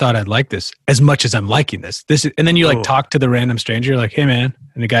 I never thought I'd like this as much as I'm liking this. And then you like talk to the random stranger, you're like, hey man,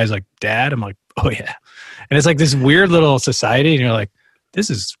 and the guy's like, Dad. I'm like, oh yeah. And it's like this weird little society, and you're like, this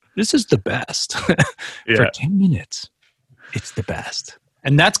is the best. For 10 minutes, it's the best.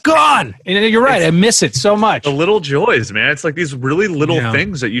 And that's gone. And you're right. I miss it so much. The little joys, man. It's like these really little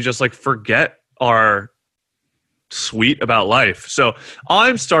things that you just like forget are sweet about life. So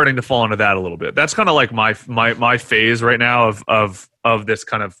I'm starting to fall into that a little bit. That's kind of like my phase right now of this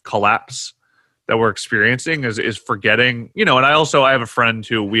kind of collapse that we're experiencing is forgetting, and I have a friend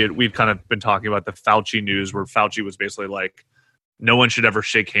who we'd kind of been talking about the Fauci news, where Fauci was basically like, no one should ever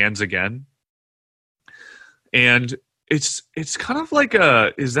shake hands again. And it's kind of like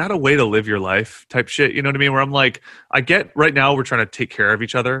is that a way to live your life type shit? You know what I mean? Where I'm like, I get right now we're trying to take care of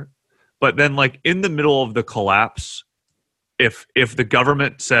each other, but then like in the middle of the collapse, if the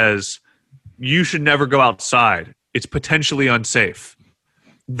government says you should never go outside, it's potentially unsafe,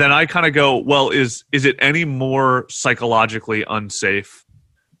 then I kind of go, well, is it any more psychologically unsafe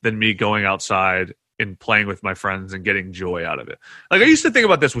than me going outside and playing with my friends and getting joy out of it? Like I used to think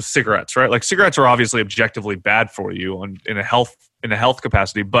about this with cigarettes, right? Like cigarettes are obviously objectively bad for you in a health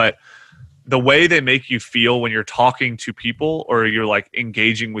capacity, but the way they make you feel when you're talking to people or you're like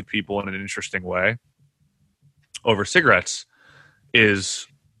engaging with people in an interesting way over cigarettes is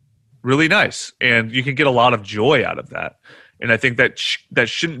really nice, and you can get a lot of joy out of that. And I think that that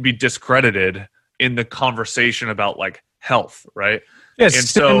shouldn't be discredited in the conversation about like health, right? Yeah, and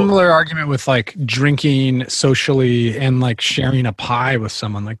similar argument with like drinking socially and like sharing a pie with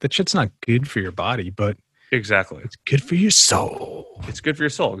someone. Like that shit's not good for your body, but exactly, it's good for your soul. It's good for your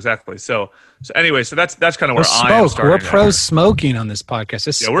soul, exactly. So anyway, so that's kind of where I am starting. We're pro smoking on this podcast,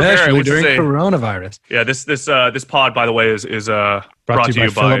 especially during coronavirus. Yeah, this pod, by the way, is brought to you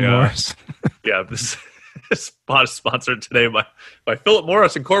by Philip Morris. Yeah, this pod is sponsored today by Philip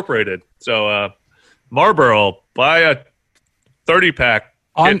Morris Incorporated. So Marlboro, buy a 30-pack,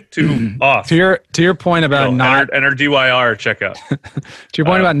 get 2 off. To your point about enter DYR checkout. To your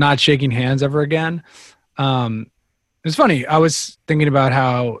point about not shaking hands ever again. It's funny. I was thinking about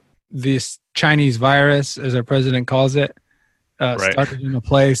how this Chinese virus, as our president calls it, started in a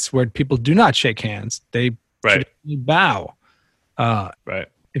place where people do not shake hands. They bow. Right.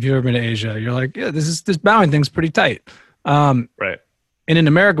 If you've ever been to Asia, you're like, yeah, this bowing thing's pretty tight. Right. And in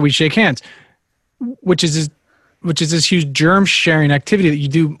America, we shake hands, which is this huge germ sharing activity that you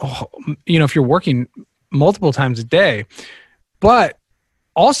do, if you're working multiple times a day. But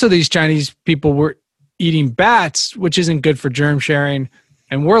also these Chinese people were eating bats, which isn't good for germ sharing.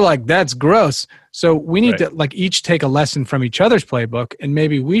 And we're like, that's gross. So we need to like each take a lesson from each other's playbook, and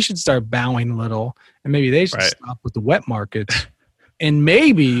maybe we should start bowing a little, and maybe they should stop with the wet markets. And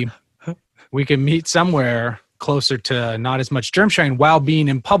maybe we can meet somewhere closer to not as much germ sharing while being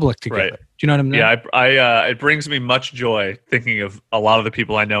in public together. Right. Do you know what I mean? Yeah, it brings me much joy thinking of a lot of the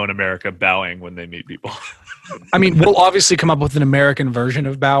people I know in America bowing when they meet people. I mean, we'll obviously come up with an American version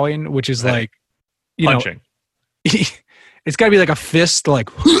of bowing, which is like, punching. It's got to be like a fist, like,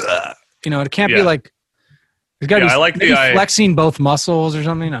 it can't be like, it's got to be, I like flexing both muscles or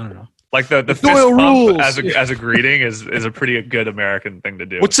something. I don't know. Like the fist pump as a greeting is a pretty good American thing to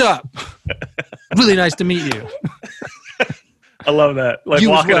do. What's up? Really nice to meet you. I love that. Like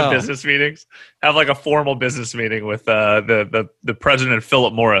walking to business meetings, have like a formal business meeting with the president,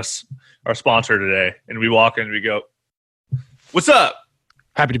 Philip Morris, our sponsor today, and we walk in and we go, "What's up?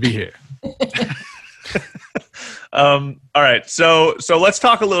 Happy to be here." All right, so let's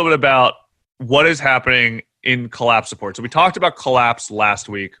talk a little bit about what is happening in collapse support. So we talked about collapse last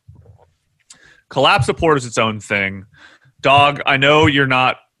week. Collapse support is its own thing. Dog, I know you're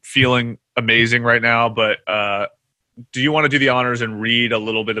not feeling amazing right now, but do you want to do the honors and read a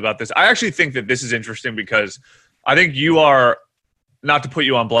little bit about this? I actually think that this is interesting because I think you are, not to put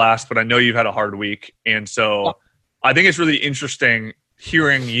you on blast, but I know you've had a hard week. And so I think it's really interesting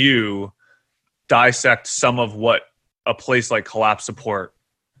hearing you dissect some of what a place like collapse support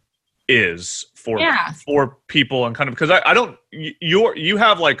is for people, and kind of, because I don't, you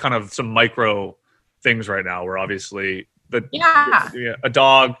have like kind of some micro things right now where obviously a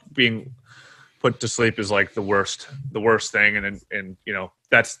dog being put to sleep is like the worst thing, and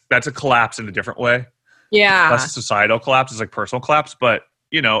that's a collapse in a different way. That's a societal collapse, it's like personal collapse, but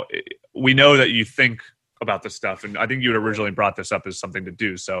we know that you think about this stuff, and I think you had originally brought this up as something to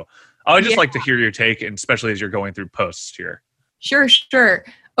do, so I would just like to hear your take, and especially as you're going through posts here. Sure.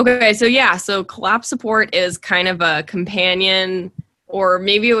 Okay, so collapse support is kind of a companion, or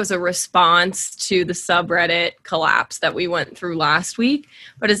maybe it was a response to the subreddit collapse that we went through last week,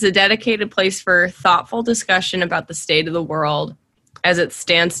 but it's a dedicated place for thoughtful discussion about the state of the world as it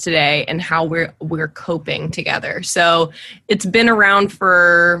stands today and how we're coping together. So it's been around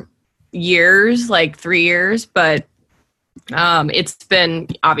for years, like 3 years, but it's been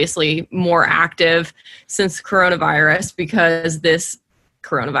obviously more active since coronavirus, because this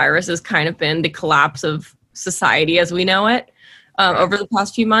coronavirus has kind of been the collapse of society as we know it over the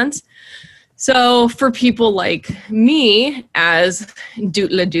past few months. So for people like me, as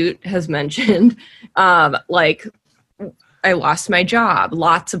Doot LaDoot has mentioned, like I lost my job.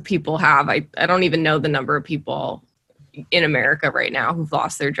 Lots of people have. I don't even know the number of people in America right now who've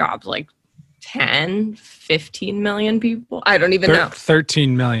lost their jobs. Like 10, 15 million people. I don't even know.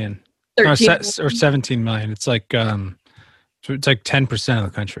 13 million. 13 or 17 million. It's like 10% of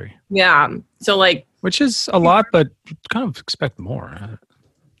the country. Yeah. So like, which is a lot, but kind of expect more.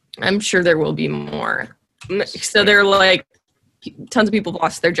 I'm sure there will be more. So they're like, tons of people have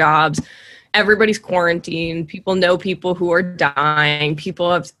lost their jobs. Everybody's quarantined. People know people who are dying.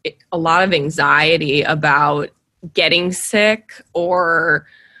 People have a lot of anxiety about getting sick or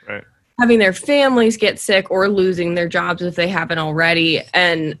having their families get sick or losing their jobs if they haven't already.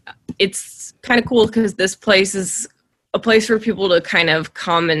 And it's kind of cool because this place is a place for people to kind of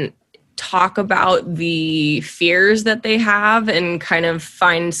come and talk about the fears that they have and kind of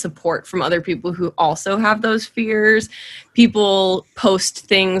find support from other people who also have those fears. People post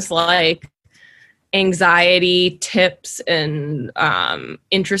things like anxiety tips and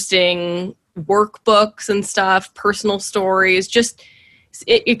interesting workbooks and stuff, personal stories. Just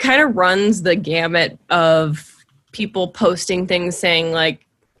it kind of runs the gamut of people posting things saying like,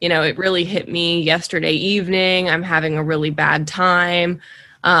 you know, it really hit me yesterday evening. I'm having a really bad time.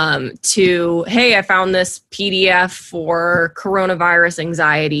 To, hey, I found this PDF for coronavirus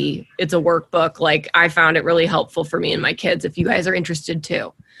anxiety. It's a workbook. Like, I found it really helpful for me and my kids if you guys are interested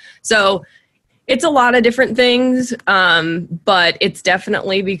too. So it's a lot of different things, but it's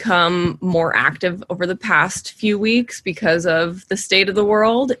definitely become more active over the past few weeks because of the state of the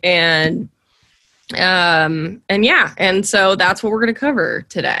world. And so that's what we're going to cover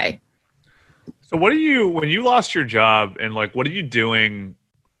today. So when you lost your job and like, what are you doing?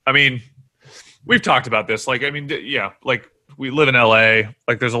 I mean, we've talked about this. Like, I mean, yeah, like we live in LA.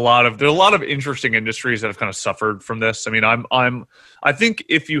 Like there's a lot of interesting industries that have kind of suffered from this. I mean, I think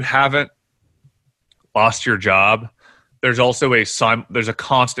if you haven't lost your job, there's also there's a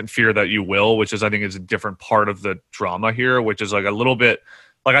constant fear that you will, which is, I think is a different part of the drama here, which is like a little bit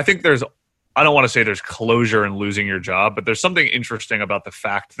like, I think I don't want to say there's closure in losing your job, but there's something interesting about the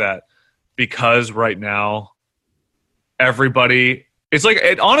fact that because right now everybody, it's like,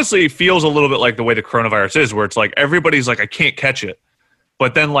 it honestly feels a little bit like the way the coronavirus is, where it's like everybody's like, I can't catch it.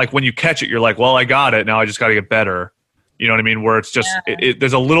 But then like when you catch it, you're like, well, I got it. Now I just got to get better. You know what I mean? Where it's just,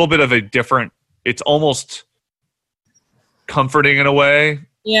 there's a little bit of a different, it's almost comforting in a way.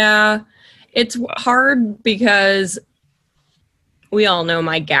 Yeah. It's hard because we all know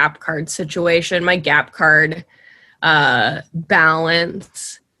my Gap card situation, my Gap card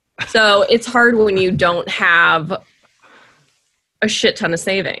balance. So it's hard when you don't have a shit ton of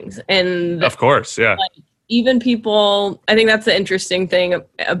savings. And of course, yeah. Like, even people, I think that's the interesting thing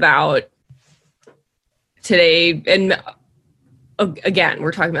about today. And again,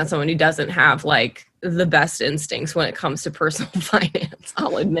 we're talking about someone who doesn't have like the best instincts when it comes to personal finance.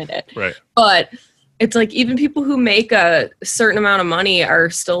 I'll admit it. Right. But it's like even people who make a certain amount of money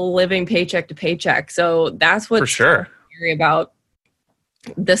are still living paycheck to paycheck. So that's what's for sure scary about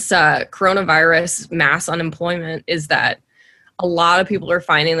this coronavirus mass unemployment is that a lot of people are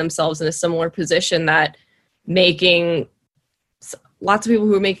finding themselves in a similar position that lots of people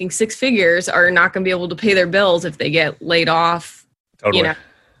who are making six figures are not going to be able to pay their bills if they get laid off, totally.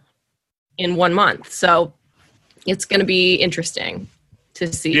 In 1 month. So it's going to be interesting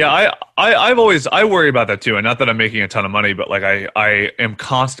to see. Yeah, I worry about that too. And not that I'm making a ton of money, but like I am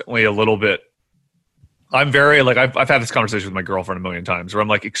constantly a little bit, I'm very like, I've had this conversation with my girlfriend a million times where I'm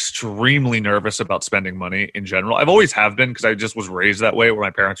like extremely nervous about spending money in general. I've always have been because I just was raised that way where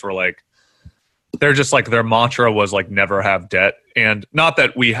my parents were like, they're just like, their mantra was like, never have debt. And not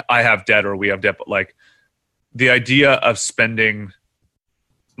that I have debt or we have debt, but like the idea of spending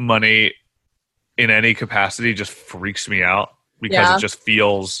money in any capacity just freaks me out because it just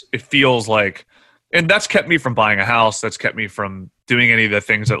feels like, and that's kept me from buying a house. That's kept me from doing any of the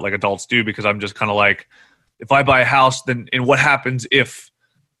things that like adults do because I'm just kind of like, if I buy a house, then and what happens if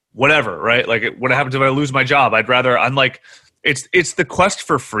whatever, right? Like what happens if I lose my job? I'm like, it's the quest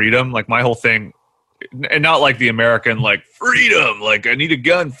for freedom. Like my whole thing, and not like the American, like freedom, like I need a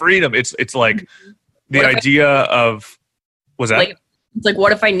gun, freedom. It's like the idea of, was that? Like, it's like,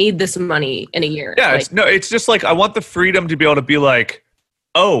 what if I need this money in a year? Yeah. Like, it's just like, I want the freedom to be able to be like,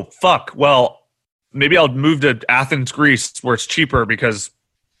 oh, fuck. Well, maybe I'll move to Athens, Greece, where it's cheaper because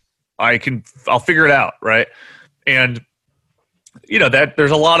I'll figure it out, right? And you know that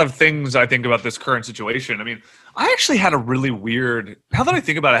there's a lot of things I think about this current situation. I mean, I actually had a really weird. Now that I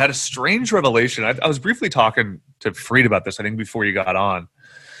think about it, I had a strange revelation. I was briefly talking to Freed about this, I think, before you got on,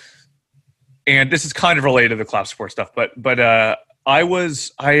 and this is kind of related to the Collapse Support stuff. But I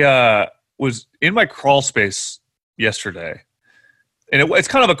was in my crawl space yesterday. And it's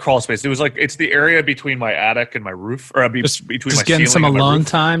kind of a crawl space. It was like, it's the area between my attic and my roof, or between my just getting ceiling some and my alone roof.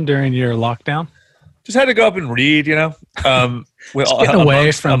 time during your lockdown. Just had to go up and read, Getting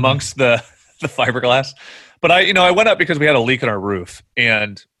away from amongst the fiberglass. But I went up because we had a leak in our roof,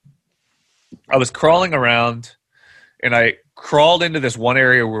 and I was crawling around, and I crawled into this one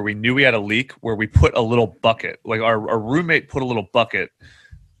area where we knew we had a leak, where we put a little bucket. Like our roommate put a little bucket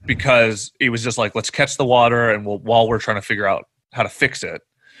because it was just like, let's catch the water, and while we're trying to figure out how to fix it.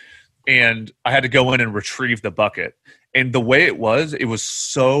 And I had to go in and retrieve the bucket. And the way it was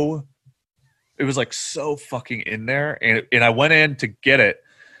like so fucking in there. And I went in to get it.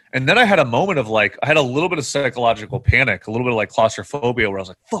 And then I had a moment of like, I had a little bit of psychological panic, a little bit of like claustrophobia, where I was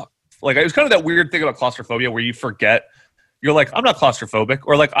like, fuck. Like, it was kind of that weird thing about claustrophobia where you forget, you're like, I'm not claustrophobic,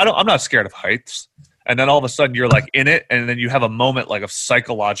 or like, I'm not scared of heights. And then all of a sudden you're like in it. And then you have a moment like of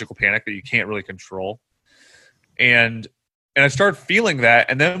psychological panic that you can't really control. And I started feeling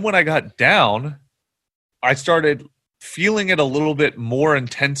that. And then when I got down, I started feeling it a little bit more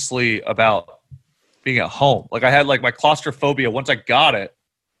intensely about being at home. Like, I had like my claustrophobia. Once I got it,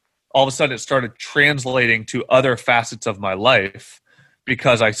 all of a sudden it started translating to other facets of my life,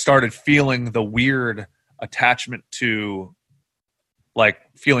 because I started feeling the weird attachment to like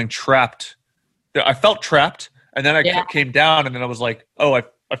feeling trapped. I felt trapped. And then I came down, and then I was like, oh,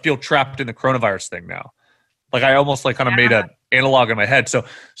 I feel trapped in the coronavirus thing now. Like, I almost like kind of made an analog in my head. So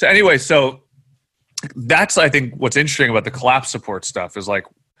anyway, so that's, I think, what's interesting about the collapse support stuff is like,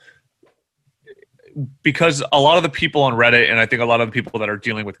 because a lot of the people on Reddit, and I think a lot of the people that are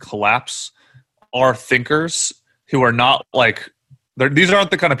dealing with collapse, are thinkers who are not like, these aren't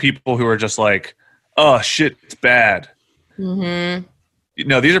the kind of people who are just like, oh shit, it's bad. Mm-hmm.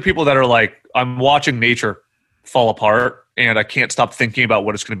 These are people that are like, I'm watching nature fall apart, and I can't stop thinking about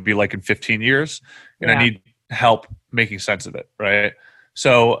what it's going to be like in 15 years. And I need help making sense of it. Right.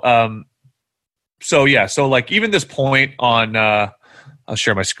 So like, even this point on, I'll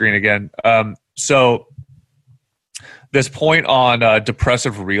share my screen again. So this point on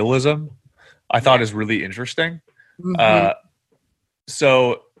depressive realism, I thought is really interesting. Mm-hmm.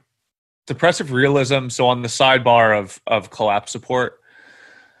 So depressive realism. So on the sidebar of collapse support,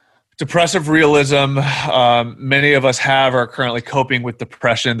 depressive realism, many of us are currently coping with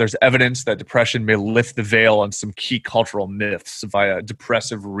depression. There's evidence that depression may lift the veil on some key cultural myths via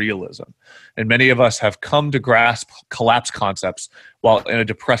depressive realism. And many of us have come to grasp collapse concepts while in a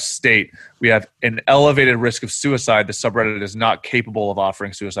depressed state. We have an elevated risk of suicide. The subreddit is not capable of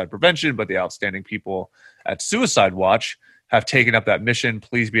offering suicide prevention, but the outstanding people at Suicide Watch have taken up that mission.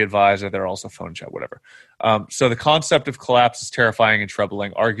 Please be advised that they're also phone chat, whatever. So the concept of collapse is terrifying and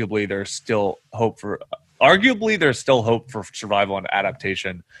troubling. Arguably, there's still hope for survival and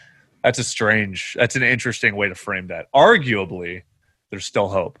adaptation. That's an interesting way to frame that. Arguably, there's still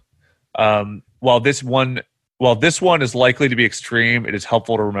hope. While this one is likely to be extreme, it is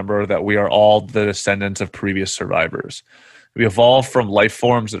helpful to remember that we are all the descendants of previous survivors. We evolved from life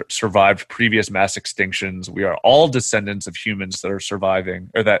forms that survived previous mass extinctions. We are all descendants of humans that are surviving,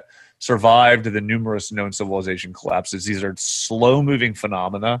 or that survived the numerous known civilization collapses. These are slow-moving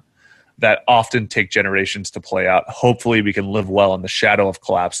phenomena that often take generations to play out. Hopefully, we can live well in the shadow of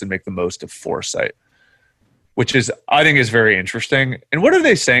collapse and make the most of foresight, which I think is very interesting. And what are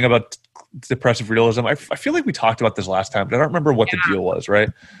they saying about depressive realism? I feel like we talked about this last time, but I don't remember what the deal was, right?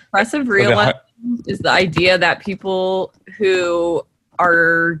 Depressive realism is the idea that people who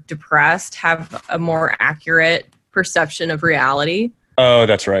are depressed have a more accurate perception of reality. Oh,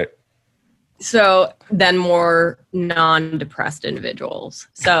 that's right. So then more non-depressed individuals.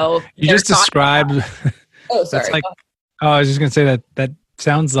 So you just described. Oh, sorry. I was just going to say that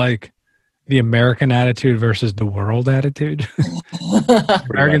sounds like the American attitude versus the world attitude.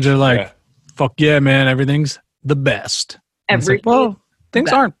 Americans are like, fuck yeah, man, everything's the best. Like, well,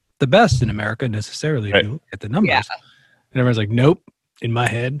 things aren't the best in America necessarily. Right. At the numbers. Yeah. And everyone's like, nope, in my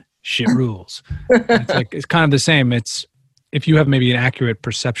head, shit rules. It's kind of the same. It's, if you have maybe an accurate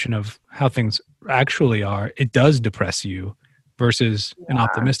perception of how things actually are, it does depress you versus an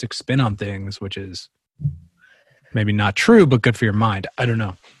optimistic spin on things, which is maybe not true, but good for your mind. I don't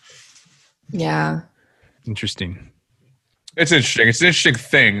know. Yeah. Interesting. It's interesting. It's an interesting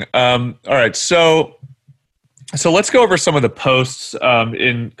thing. All right. So let's go over some of the posts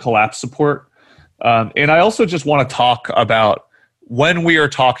in collapse support. And I also just want to talk about when we are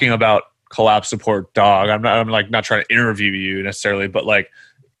talking about collapse support, Dog. I'm not trying to interview you necessarily, but like,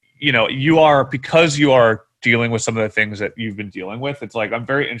 because you are dealing with some of the things that you've been dealing with. It's like, I'm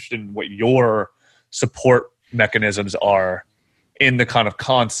very interested in what your support mechanisms are in the kind of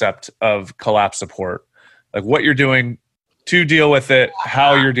concept of collapse support, like what you're doing to deal with it,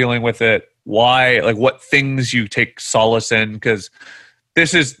 how you're dealing with it, why, like what things you take solace in, because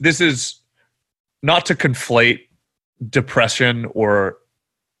this is not to conflate depression or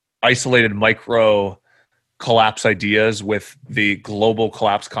isolated micro collapse ideas with the global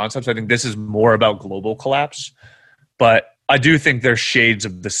collapse concepts. I think this is more about global collapse, but I do think there's shades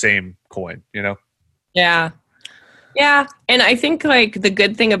of the same coin, you know? Yeah. Yeah. And I think like the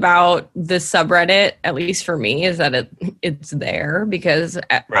good thing about the subreddit, at least for me, is that it's there because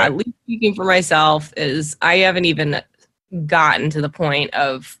at least speaking for myself is I haven't even gotten to the point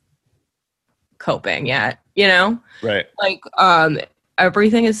of coping yet, you know? Right. Like,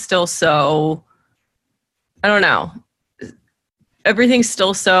 everything is still so, I don't know. Everything's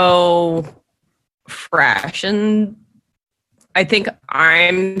still so fresh. And I think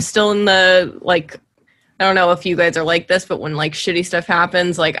I'm still in the, like, I don't know if you guys are like this, but when like shitty stuff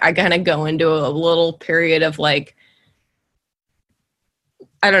happens, like I kind of go into a little period of like,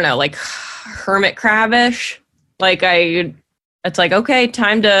 I don't know, like hermit crab-ish. Like it's like, okay,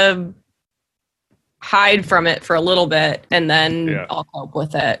 time to hide from it for a little bit and then I'll cope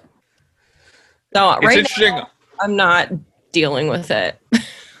with it. So right now, I'm not dealing with it.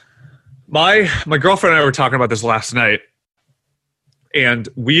 My girlfriend and I were talking about this last night, and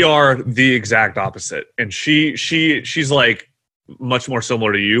we are the exact opposite. And she's like much more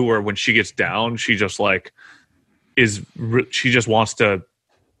similar to you, where when she gets down, she just like she just wants to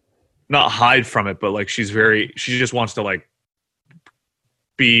not hide from it, but like she just wants to like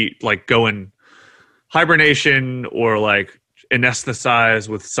be like go in hibernation or like anesthetize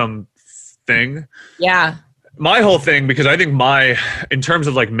with something. Yeah. My whole thing, because I think in terms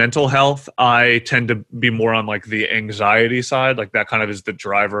of like mental health, I tend to be more on like the anxiety side. Like that kind of is the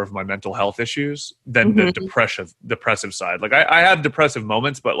driver of my mental health issues than the depressive side. Like I have depressive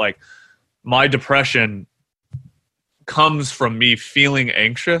moments, but like my depression comes from me feeling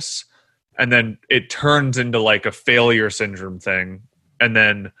anxious, and then it turns into like a failure syndrome thing. And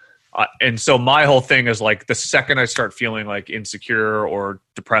then, and so my whole thing is like the second I start feeling like insecure or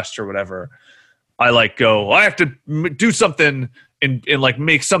depressed or whatever, I like go, I have to do something and like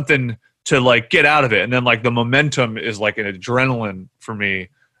make something to like get out of it. And then like the momentum is like an adrenaline for me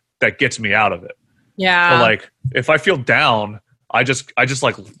that gets me out of it. Yeah. So like if I feel down, I just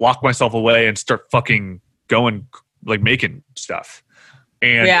like lock myself away and start fucking going, like making stuff.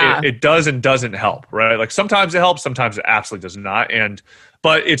 And it does and doesn't help, right? Like sometimes it helps, sometimes it absolutely does not.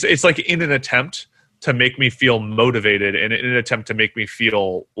 But it's like in an attempt to make me feel motivated and in an attempt to make me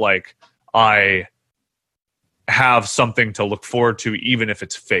feel like I have something to look forward to, even if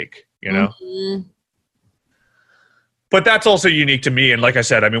it's fake, you know? Mm-hmm. But that's also unique to me. And like I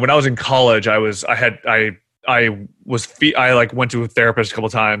said, I mean, when I was in college, I went to a therapist a couple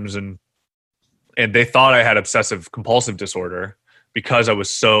of times and they thought I had obsessive compulsive disorder because I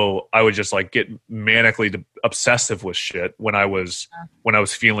would just like get manically obsessive with shit when I was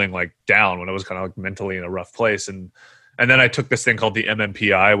feeling like down, when I was kind of like mentally in a rough place. And then I took this thing called the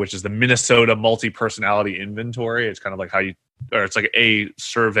MMPI, which is the Minnesota Multi-Personality Inventory. It's kind of like it's like a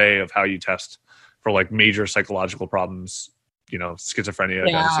survey of how you test for like major psychological problems, you know, schizophrenia,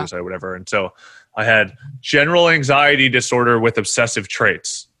 suicide, whatever. And so I had general anxiety disorder with obsessive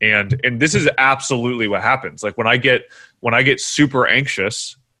traits. And this is absolutely what happens. Like when I get super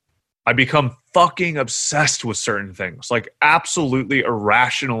anxious, I become fucking obsessed with certain things, like absolutely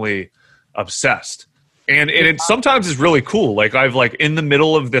irrationally obsessed. And it sometimes is really cool. Like I've like in the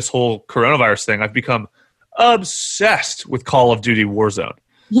middle of this whole coronavirus thing, I've become obsessed with Call of Duty Warzone.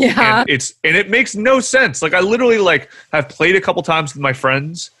 Yeah. And it makes no sense. Like I literally like have played a couple times with my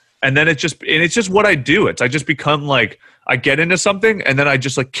friends, and then it's just what I do. I just become like, I get into something and then I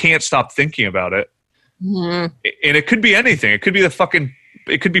just like can't stop thinking about it. Mm-hmm. And it could be anything. It could be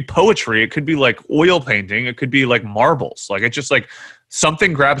it could be poetry. It could be like oil painting. It could be like marbles. Like it's just like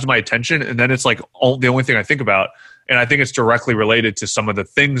something grabs my attention and then it's like the only thing I think about. And I think it's directly related to some of the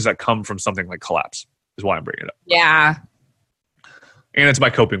things that come from something like collapse is why I'm bringing it up. Yeah. And it's my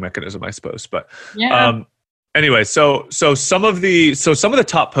coping mechanism, I suppose. But anyway, so some of the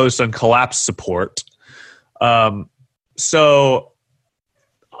top posts on collapse support. This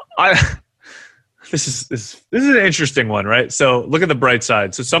is an interesting one, right? So look at the bright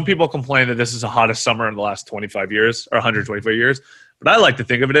side. So some people complain that this is the hottest summer in the last 25 years or 125 years. But I like to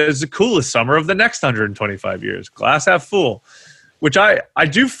think of it as the coolest summer of the next 125 years. Glass half full, which I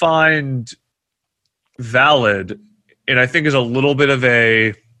do find valid. And I think is a little bit of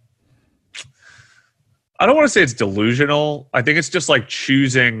I don't want to say it's delusional. I think it's just like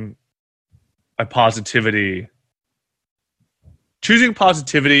choosing positivity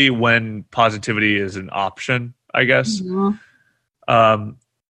when positivity is an option, I guess. Mhm.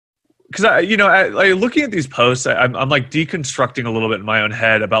 Because I looking at these posts, I'm like deconstructing a little bit in my own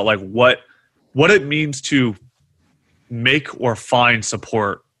head about like what it means to make or find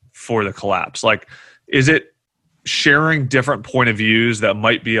support for the collapse. Like, is it sharing different point of views that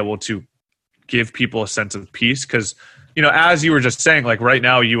might be able to give people a sense of peace? Because, as you were just saying, like right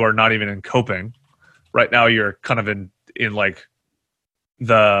now you are not even in coping. Right now you're kind of in like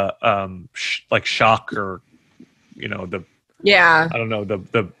the like shock, or the Yeah. I don't know,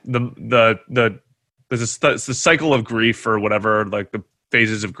 there's the cycle of grief or whatever, like the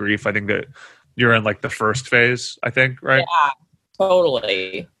phases of grief. I think that you're in like the first phase, I think, right? Yeah,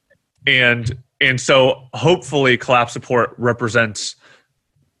 totally. And so hopefully collapse support represents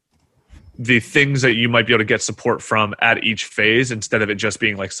the things that you might be able to get support from at each phase, instead of it just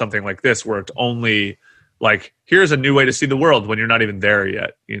being like something like this where it's only like, here's a new way to see the world when you're not even there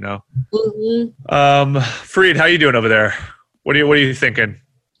yet, Mm-hmm. Freed, how you doing over there? What are you thinking?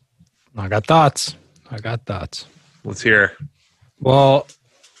 I got thoughts. Let's hear. Well,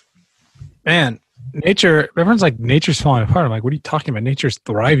 man, nature, everyone's like, nature's falling apart. I'm like, what are you talking about? Nature's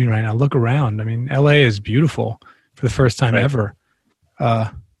thriving right now. Look around. I mean, LA is beautiful for the first time ever.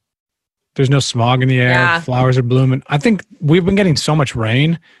 There's no smog in the air. Yeah. Flowers are blooming. I think we've been getting so much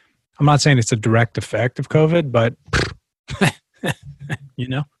rain. I'm not saying it's a direct effect of COVID, but that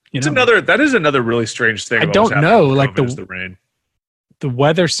is another really strange thing. I don't know. Like the rain. The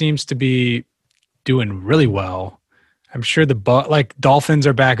weather seems to be doing really well. I'm sure dolphins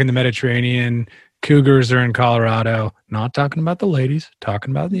are back in the Mediterranean. Cougars are in Colorado. Not talking about the ladies,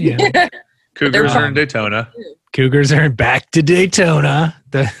 talking about the animals. Cougars are in Daytona. Cougars are back to Daytona.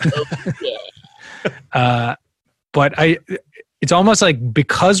 But it's almost like,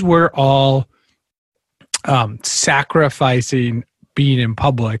 because we're all sacrificing being in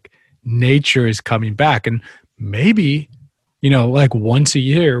public, nature is coming back. And maybe, like once a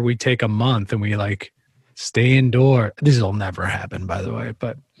year we take a month and we like stay indoor. This will never happen, by the way,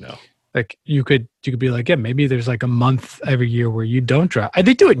 but no. Like you could be like, yeah, maybe there's like a month every year where you don't drive.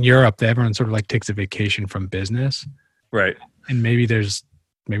 They do it in Europe. That everyone sort of like takes a vacation from business. Right. And maybe there's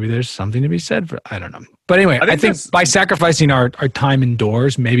something to be said for, I don't know. But anyway, I think by sacrificing our time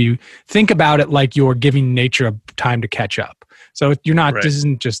indoors, maybe think about it like you're giving nature a time to catch up. So you're not, This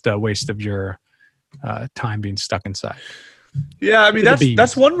isn't just a waste of your time being stuck inside. Yeah, I mean,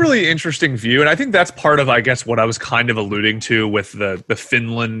 that's one really interesting view. And I think that's part of, I guess, what I was kind of alluding to with the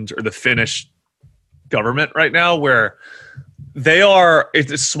Finland or the Finnish government right now, where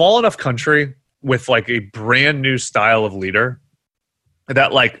it's a small enough country with like a brand new style of leader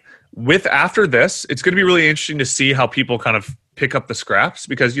that like after this, it's going to be really interesting to see how people kind of pick up the scraps,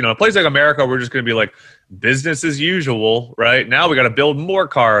 because, a place like America, we're just going to be like business as usual, right? Now we got to build more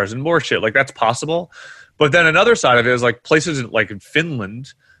cars and more shit. Like that's possible. But then another side of it is like places like in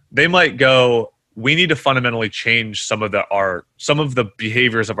Finland, they might go, we need to fundamentally change some of the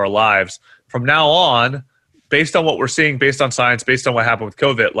behaviors of our lives from now on, based on what we're seeing, based on science, based on what happened with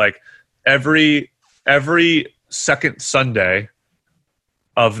COVID. Like every second Sunday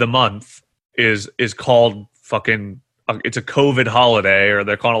of the month is called fucking, it's a COVID holiday, or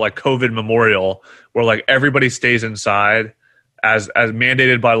they're calling it like COVID Memorial, where like everybody stays inside. As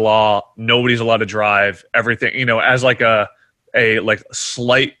mandated by law, nobody's allowed to drive. Everything, as like a like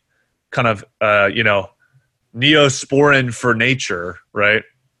slight kind of neosporin for nature, right?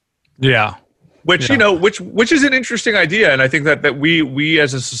 Yeah. Which which is an interesting idea, and I think that we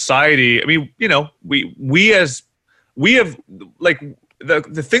as a society, I mean, we have like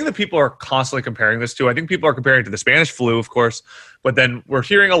the thing that people are constantly comparing this to. I think people are comparing it to the Spanish flu, of course, but then we're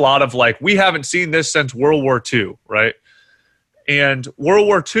hearing a lot of like, we haven't seen this since World War II, right? And World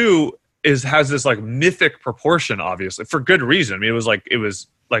War II has this like mythic proportion, obviously, for good reason. I mean, it was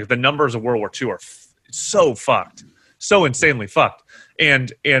like the numbers of World War II are so fucked, so insanely fucked.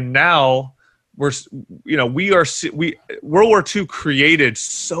 And now World War II created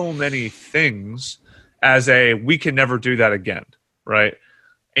so many things as we can never do that again, right?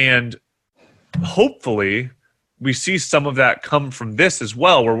 And hopefully we see some of that come from this as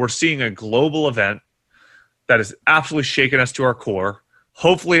well, where we're seeing a global event that has absolutely shaken us to our core.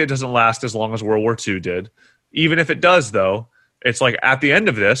 Hopefully it doesn't last as long as World War II did. Even if it does, though, it's like at the end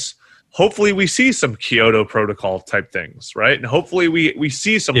of this, hopefully we see some Kyoto Protocol type things, right? And hopefully we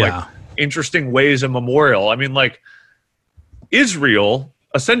see some like interesting ways of memorial. I mean, like Israel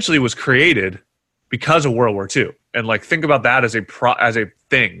essentially was created because of World War II. And like think about that as a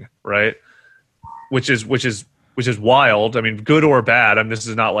thing, right? Which is wild. I mean, good or bad. I mean, this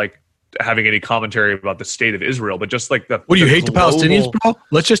is not like having any commentary about the state of Israel, but just like what do you hate the Palestinians, bro?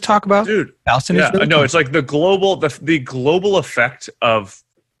 Let's just talk about Palestinians. Yeah, no, it's like the global effect of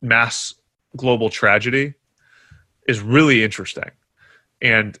mass global tragedy is really interesting,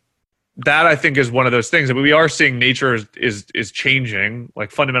 and that I think is one of those things. I mean, we are seeing nature is changing, like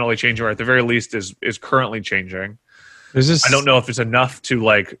fundamentally changing, or at the very least is currently changing. I don't know if it's enough to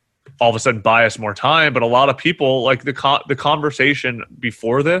like all of a sudden buy us more time, but a lot of people like the conversation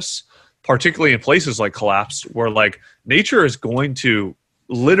before this, particularly in places like Collapse, where like nature is going to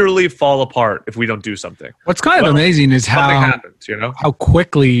literally fall apart if we don't do something. What's kind of amazing is how happens, how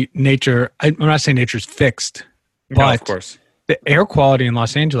quickly nature. I'm not saying nature's fixed, but no, of course. The air quality in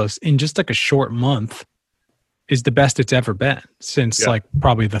Los Angeles in just like a short month is the best it's ever been since like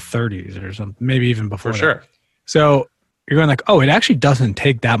probably the 30s or something, maybe even before. For sure. So you're going like, oh, it actually doesn't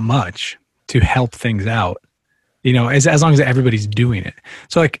take that much to help things out, as long as everybody's doing it.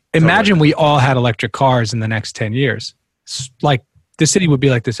 So like, imagine we all had electric cars in the next 10 years. Like the city would be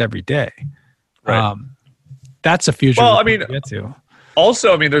like this every day. Right. That's a future. Well, I mean, get to.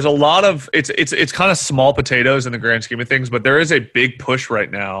 Also, I mean, there's a lot of it's kind of small potatoes in the grand scheme of things, but there is a big push right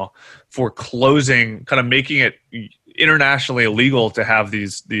now for closing, kind of making it internationally illegal to have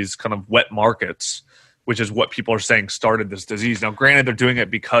these kind of wet markets, which is what people are saying started this disease. Now, granted, they're doing it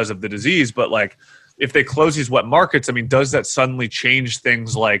because of the disease, but like if they close these wet markets, I mean, does that suddenly change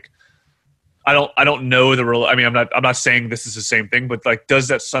things? Like, I don't know the real. I mean, I'm not saying this is the same thing, but like, does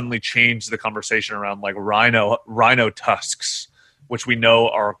that suddenly change the conversation around like rhino tusks, which we know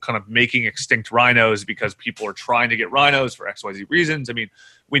are kind of making extinct rhinos because people are trying to get rhinos for XYZ reasons. I mean,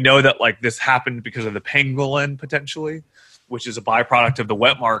 we know that like this happened because of the pangolin potentially, which is a byproduct of the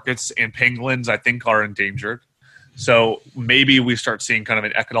wet markets, and pangolins I think are endangered. So maybe we start seeing kind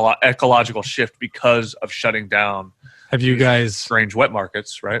of an ecological shift because of shutting down. Have you guys strange wet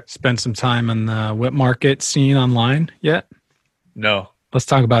markets, right? Spent some time on the wet market scene online yet? No. Let's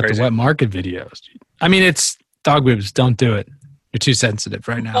talk about the wet market videos. I mean, it's dog boobs. Don't do it. You're too sensitive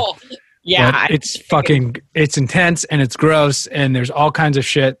right now. Oh, yeah. But it's intense and it's gross, and there's all kinds of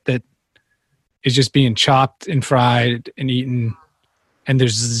shit that is just being chopped and fried and eaten, and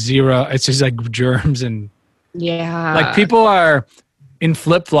there's zero, it's just like germs and like people are in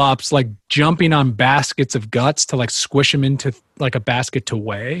flip-flops, like jumping on baskets of guts to like squish them into like a basket to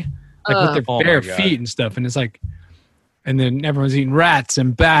weigh, like with their bare feet and stuff. And it's like, and then everyone's eating rats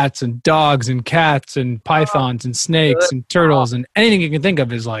and bats and dogs and cats and pythons and snakes and turtles and anything you can think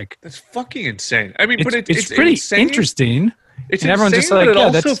of is like. That's fucking insane. I mean, it's pretty interesting. It's and everyone's just like, but it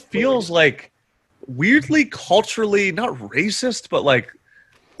also feels like weirdly culturally, not racist, but like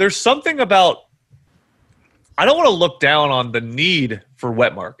there's something about, I don't want to look down on the need for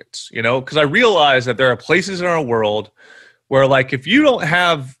wet markets, because I realize that there are places in our world where like if you don't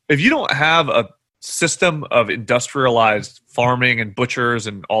have a system of industrialized farming and butchers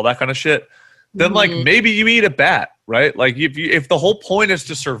and all that kind of shit, then like maybe you eat a bat, right? Like if the whole point is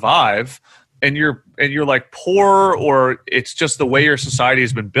to survive and you're like poor, or it's just the way your society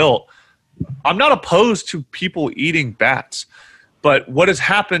has been built, I'm not opposed to people eating bats. But what has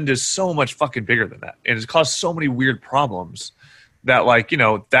happened is so much fucking bigger than that. And it's caused so many weird problems that like,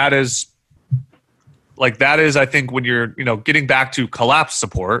 that is, I think when you're, getting back to collapse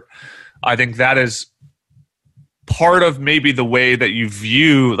support, I think that is part of maybe the way that you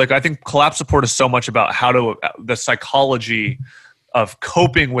view, like I think collapse support is so much about the psychology of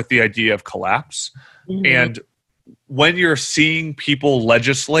coping with the idea of collapse. Mm-hmm. And when you're seeing people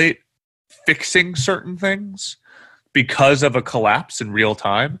legislate fixing certain things because of a collapse in real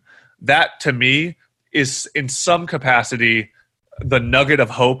time, that to me is in some capacity the nugget of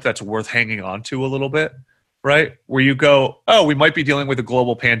hope that's worth hanging on to a little bit, right? Where you go, oh, we might be dealing with a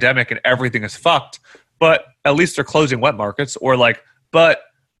global pandemic and everything is fucked, but at least they're closing wet markets, or like, but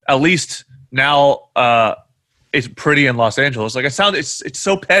at least now it's pretty in Los Angeles. Like it's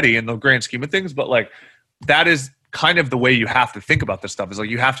so petty in the grand scheme of things, but like that is kind of the way you have to think about this stuff, is like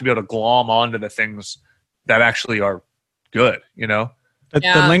you have to be able to glom onto the things that actually are good,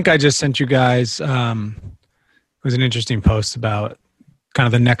 The link I just sent you guys was an interesting post about kind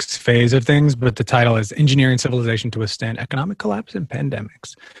of the next phase of things, but the title is Engineering Civilization to Withstand Economic Collapse and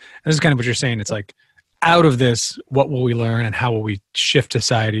Pandemics. And this is kind of what you're saying. It's like, out of this, what will we learn and how will we shift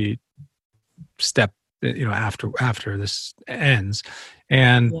society after this ends?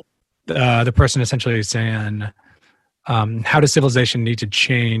 And the person essentially is saying, how does civilization need to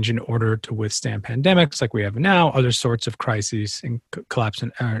change in order to withstand pandemics like we have now, other sorts of crises and collapse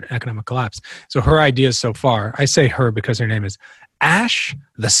and economic collapse? So her ideas so far, I say her because her name is Ash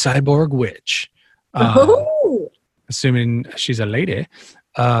the Cyborg Witch, assuming she's a lady.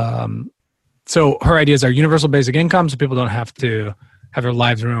 So her ideas are universal basic income, so people don't have to have their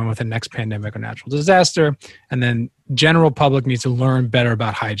lives ruined with the next pandemic or natural disaster. And then general public needs to learn better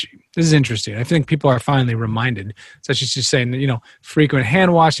about hygiene. This is interesting. I think people are finally reminded, such as just saying that, frequent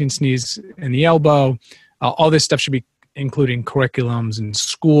hand washing, sneeze in the elbow, all this stuff should be including curriculums in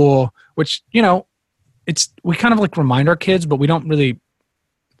school, which, we kind of like remind our kids, but we don't really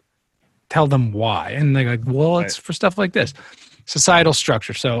tell them why. And they're like, well, it's for stuff like this. Societal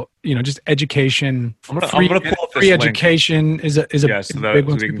structure. So, just education. I'm gonna pull up free this link. education is a big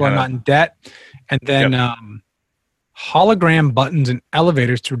one. People are not in debt. And then hologram buttons in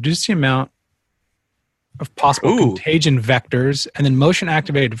elevators to reduce the amount of possible contagion vectors, and then motion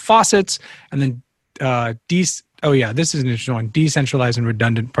activated faucets, and then this is an interesting one, decentralized and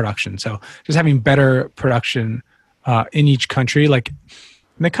redundant production. So just having better production in each country. Like,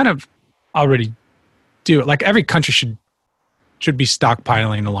 they kind of already do it. Like, every country should be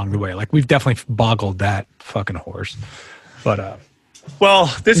stockpiling along the way. Like, we've definitely boggled that fucking horse. But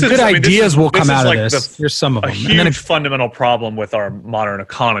this is good ideas will come out of like this. Here's some of them. A huge fundamental problem with our modern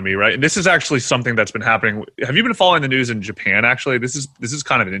economy, right? And this is actually something that's been happening. Have you been following the news in Japan? Actually, this is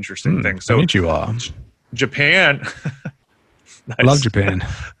kind of an interesting thing. So Japan, nice. I love Japan.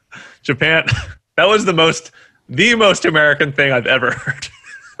 Japan, that was the most American thing I've ever heard.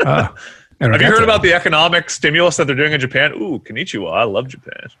 Have you heard about the economic stimulus that they're doing in Japan? Ooh, konnichiwa. I love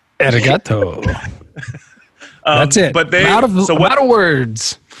Japan. Arigato. That's it. But out of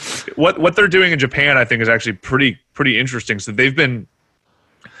words. What they're doing in Japan, I think, is actually pretty interesting. So they've been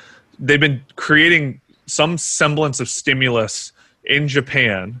creating some semblance of stimulus in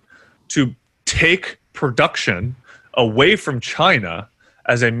Japan to take production away from China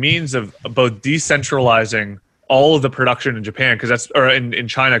as a means of both decentralizing all of the production in Japan, in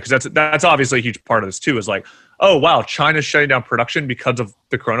China, because that's obviously a huge part of this too. Is like, oh wow, China's shutting down production because of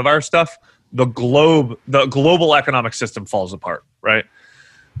the coronavirus stuff. The global economic system falls apart, right?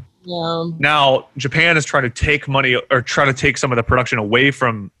 Yeah. Now Japan is trying to take money or try to take some of the production away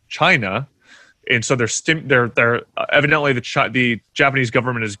from China, and so they're evidently the Japanese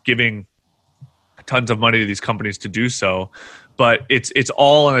government is giving tons of money to these companies to do so. But it's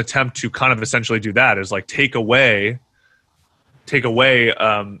all an attempt to kind of essentially do that, is like take away exactly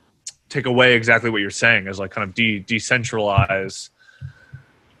what you're saying, is like kind of decentralize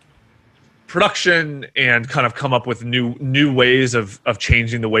production and kind of come up with new ways of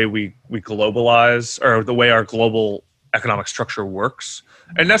changing the way we globalize, or the way our global economic structure works.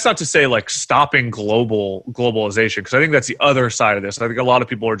 And that's not to say like stopping globalization, because I think that's the other side of this. I think a lot of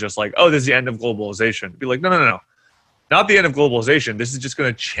people are just like, oh, this is the end of globalization. Be like, no. Not the end of globalization. This is just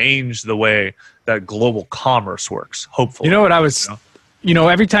going to change the way that global commerce works, hopefully. You know what I was,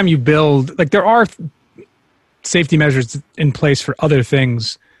 every time you build, like, there are safety measures in place for other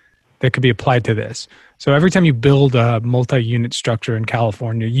things that could be applied to this. So every time you build a multi-unit structure in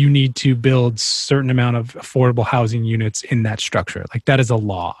California, you need to build certain amount of affordable housing units in that structure. Like, that is a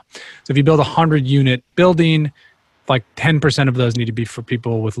law. So if you build a 100-unit building, like 10% of those need to be for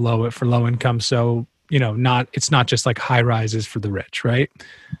people with low income. So, it's not just like high rises for the rich, right?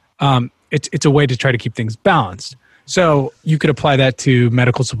 It's a way to try to keep things balanced. So you could apply that to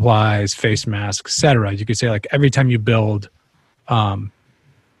medical supplies, face masks, etc. You could say, like, every time you build iPods,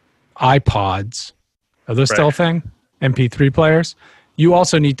 are those still a thing? MP3 players. You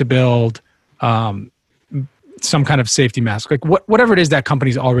also need to build some kind of safety mask, like whatever it is that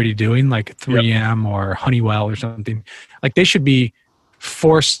company's already doing, like 3M or Honeywell or something. Like, they should be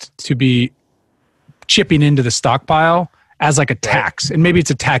forced to be chipping into the stockpile as like a tax. And maybe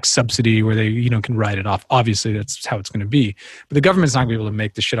it's a tax subsidy where they, can write it off. Obviously, that's how it's going to be. But the government's not going to be able to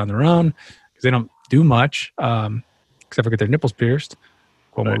make this shit on their own, because they don't do much, except for get their nipples pierced.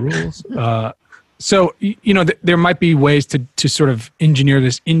 Cuomo rules. So, there might be ways to sort of engineer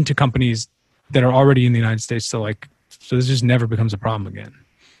this into companies that are already in the United States. So this just never becomes a problem again.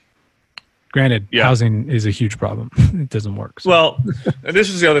 Granted, housing is a huge problem. It doesn't work. So. Well, and this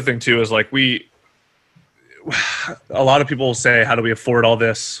is the other thing too, is like a lot of people will say, how do we afford all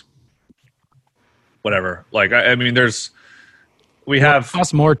this? Whatever. Like, I mean, it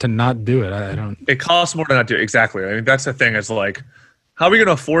costs more to not do it. It costs more to not do it. Exactly. I mean, that's the thing, is like, how are we going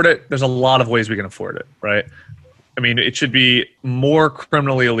to afford it? There's a lot of ways we can afford it, right? I mean, it should be more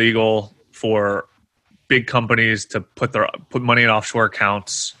criminally illegal for big companies to put money in offshore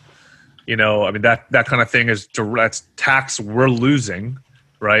accounts. I mean, that kind of thing that's tax we're losing,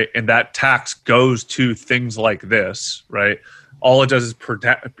 right? And that tax goes to things like this, right? All it does is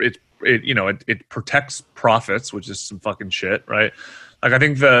protect it. It protects profits, which is some fucking shit, right? Like I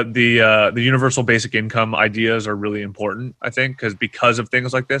think the universal basic income ideas are really important. I think because of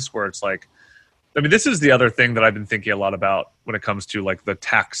things like this, where it's like, I mean, this is the other thing that I've been thinking a lot about when it comes to like the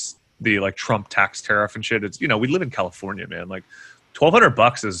like Trump tax tariff and shit. It's, we live in California, man. Like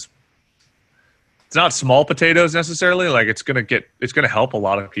 $1,200 is, it's not small potatoes necessarily. Like it's gonna help a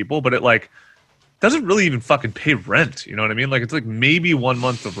lot of people, but it like doesn't really even fucking pay rent. You know what I mean? Like it's like maybe 1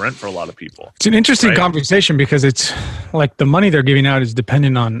 month of rent for a lot of people. It's an interesting conversation because it's like the money they're giving out is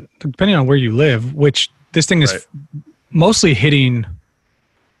depending on where you live, which this thing is mostly hitting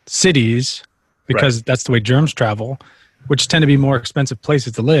cities because that's the way germs travel, which tend to be more expensive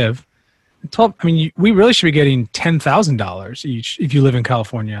places to live. We really should be getting $10,000 each if you live in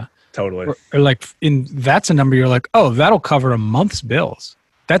California. Totally. Or like that's a number you're like, oh, that'll cover a month's bills.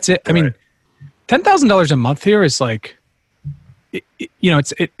 That's it. I mean, $10,000 a month here is like,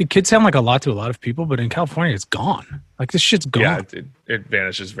 it could sound like a lot to a lot of people, but in California, it's gone. Like this shit's gone. Yeah, it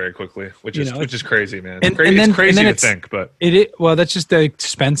vanishes very quickly, which is crazy, man. It's crazy to think, but well, that's just the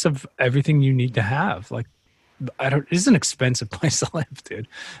expense of everything you need to have. Like, it's an expensive place to live, dude.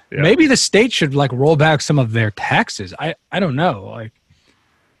 Yeah. Maybe the state should like roll back some of their taxes. I don't know, like.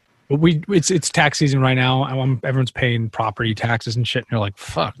 It's tax season right now. Everyone's paying property taxes and shit. And you're like,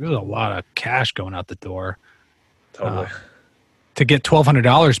 fuck, there's a lot of cash going out the door. Totally. To get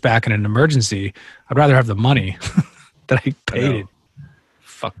 $1,200 back in an emergency, I'd rather have the money that I paid it.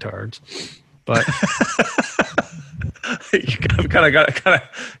 Fucktards. But you kind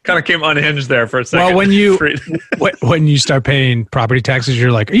of came unhinged there for a second. Well, when you start paying property taxes,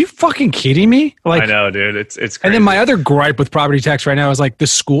 you're like, are you fucking kidding me? Like, I know, dude. It's crazy. And then my other gripe with property tax right now is like the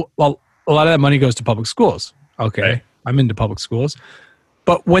school. Well, a lot of that money goes to public schools. Okay, right. I'm into public schools,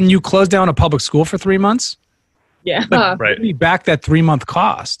 but when you close down a public school for 3 months, you back that 3 month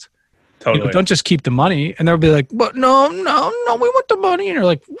cost. Totally. Don't just keep the money. And they'll be like, but no, we want the money. And you're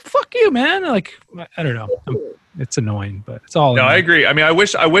like, fuck you, man. Like, I don't know. It's annoying, but it's all. No, I agree. I mean, I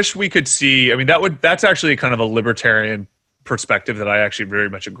wish we could see, I mean, that's actually kind of a libertarian perspective that I actually very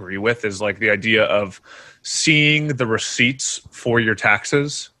much agree with, is like the idea of seeing the receipts for your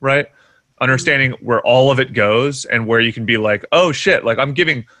taxes, right? Understanding where all of it goes and where you can be like, oh shit, like I'm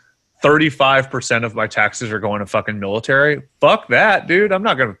giving 35% of my taxes are going to fucking military. Fuck that, dude. I'm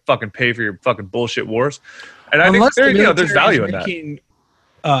not going to fucking pay for your fucking bullshit wars. And I think there's value in that.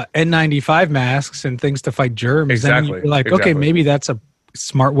 N95 masks and things to fight germs. Exactly. And you're like, okay, maybe that's a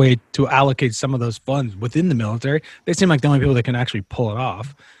smart way to allocate some of those funds within the military. They seem like the only people that can actually pull it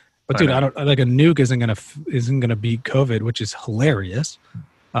off. But dude, I don't like a nuke isn't gonna beat COVID, which is hilarious.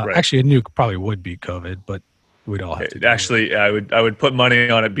 Actually, a nuke probably would beat COVID, but we'd all have to. Actually, I would put money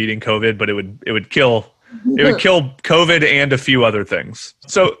on it beating COVID, but it would kill COVID and a few other things.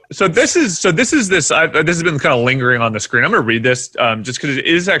 So this has been kind of lingering on the screen. I'm going to read this just because it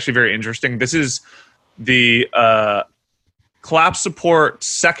is actually very interesting. This is the Collapse Support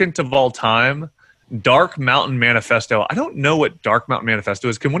second of all time Dark Mountain Manifesto. I don't know what Dark Mountain Manifesto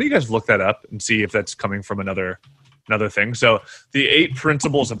is. Can one of you guys look that up and see if that's coming from another thing? So the 8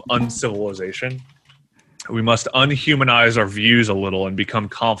 principles of uncivilization. We must unhumanize our views a little and become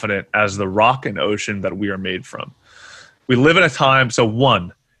confident as the rock and ocean that we are made from. We live in a time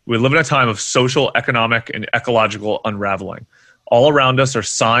of social, economic, and ecological unraveling. All around us are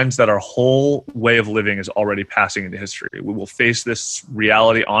signs that our whole way of living is already passing into history. We will face this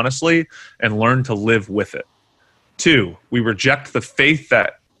reality honestly and learn to live with it. 2, we reject the faith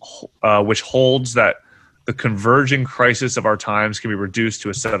that which holds that the converging crisis of our times can be reduced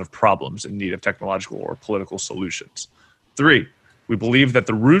to a set of problems in need of technological or political solutions. 3, we believe that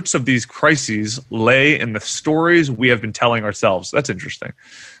the roots of these crises lay in the stories we have been telling ourselves. That's interesting.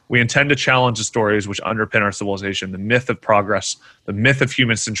 We intend to challenge the stories which underpin our civilization, the myth of progress, the myth of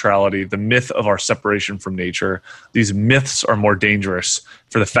human centrality, the myth of our separation from nature. These myths are more dangerous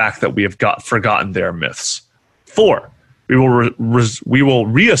for the fact that we have forgotten their myths. 4, we will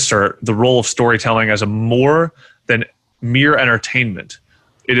reassert the role of storytelling as a more than mere entertainment.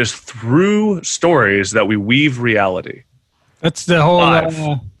 It is through stories that we weave reality. That's the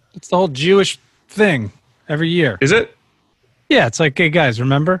whole Jewish thing every year. Is it? Yeah, it's like, hey guys,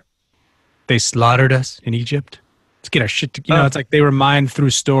 remember? They slaughtered us in Egypt. Let's get our shit together. It's like they remind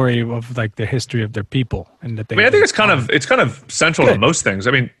through story of like the history of their people, and that they. I think it's kind of central to most things.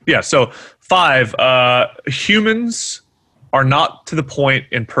 I mean, yeah. So 5, humans are not to the point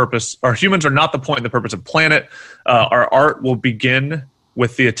in purpose, or humans are not the point in the purpose of planet. Our art will begin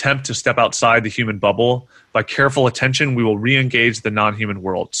with the attempt to step outside the human bubble. By careful attention, we will re-engage the non-human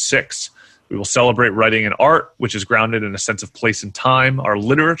world. 6, We will celebrate writing and art, which is grounded in a sense of place and time. Our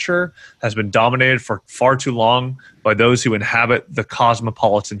literature has been dominated for far too long by those who inhabit the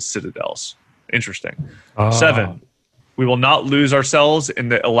cosmopolitan citadels. Interesting. 7, we will not lose ourselves in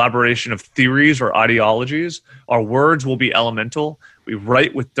the elaboration of theories or ideologies. Our words will be elemental. We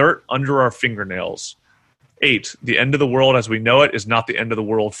write with dirt under our fingernails. 8, the end of the world as we know it is not the end of the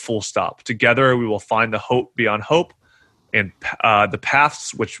world, full stop. Together we will find the hope beyond hope and the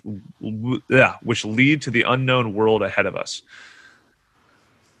paths which lead to the unknown world ahead of us.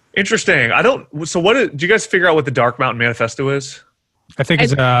 Interesting. Do you guys figure out what the Dark Mountain Manifesto is? I think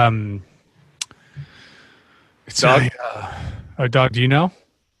it's Dog? Dog, do you know?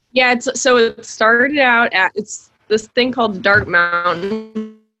 Yeah, it started out it's this thing called the Dark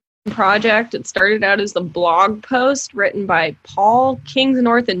Mountain Project. It started out as the blog post written by Paul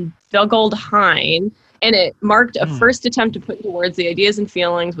Kingsnorth and Dougald Hine, and it marked a first attempt to put into words the ideas and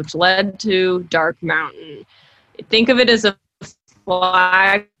feelings which led to Dark Mountain. Think of it as a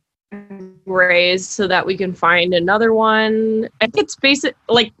flag raised so that we can find another one. I think it's basic,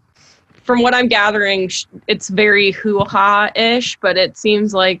 like, from what I'm gathering, it's very hoo-ha-ish, but it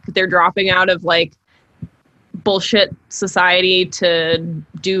seems like they're dropping out of, like, bullshit society to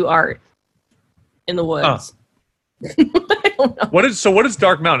do art in the woods. I don't know. What is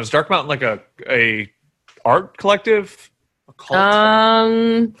Dark Mountain? Is Dark Mountain like a art collective? A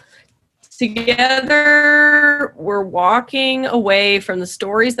cult? Together, we're walking away from the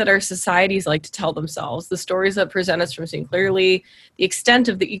stories that our societies like to tell themselves, the stories that present us from seeing clearly the extent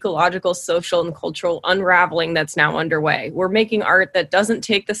of the ecological, social, and cultural unraveling that's now underway. We're making art that doesn't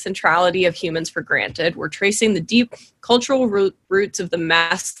take the centrality of humans for granted. We're tracing the deep cultural roots of the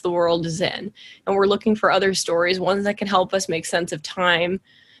mess the world is in. And we're looking for other stories, ones that can help us make sense of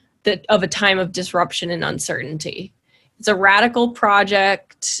a time of disruption and uncertainty. It's a radical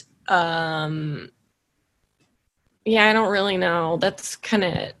project. I don't really know. That's kind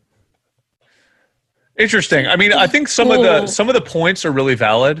of interesting. I mean, I think some of the points are really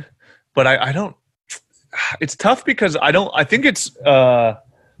valid, but I don't. It's tough because I think it's a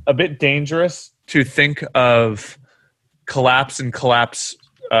bit dangerous to think of collapse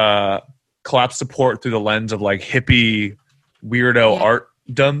support through the lens of like hippie weirdo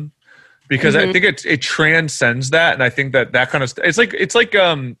artdom. Because I think it transcends that, and I think that kind of it's like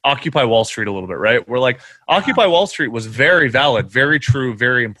Occupy Wall Street a little bit, right? Where like Occupy Wall Street was very valid, very true,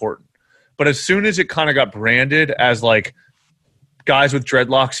 very important, but as soon as it kind of got branded as like guys with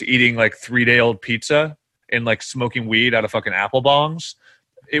dreadlocks eating like 3-day-old pizza and like smoking weed out of fucking apple bongs,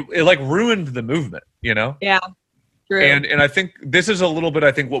 it like ruined the movement, you know? Yeah, true. And I think this is a little bit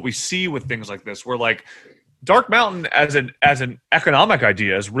what we see with things like this, where like Dark Mountain as an economic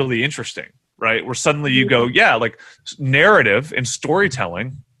idea is really interesting, right? Where suddenly you go, yeah, like narrative and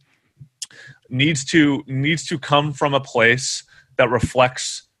storytelling needs to come from a place that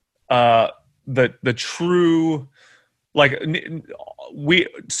reflects the true, like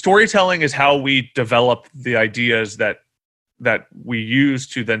storytelling is how we develop the ideas that we use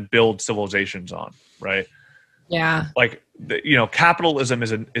to then build civilizations on, right? Yeah. Like, capitalism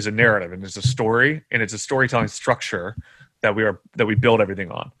is a narrative, and it's a story, and it's a storytelling structure that we build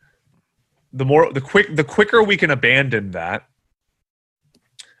everything on. The quicker we can abandon that,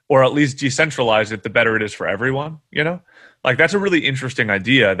 or at least decentralize it, the better it is for everyone. You know, like that's a really interesting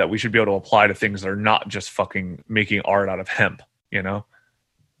idea that we should be able to apply to things that are not just fucking making art out of hemp. You know?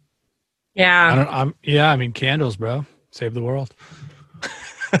 Yeah. I mean, candles, bro, save the world.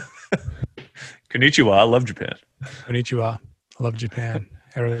 Konnichiwa, I love Japan. Konnichiwa, I love Japan.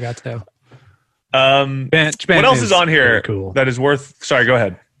 Arigato. Japan what else is on here cool. that is worth? Sorry, go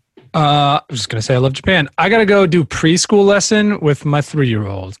ahead. I was just gonna say I love Japan. I gotta go do preschool lesson with my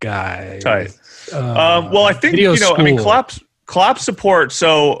 3-year-old guy. Tight. Well, I think collapse support.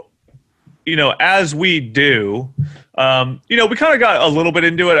 So, as we do, we kind of got a little bit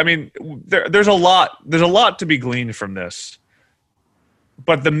into it. I mean, there's a lot to be gleaned from this.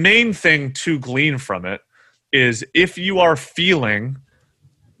 But the main thing to glean from it is if you are feeling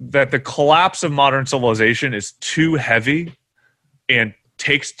that the collapse of modern civilization is too heavy and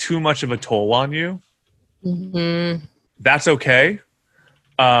takes too much of a toll on you, that's okay.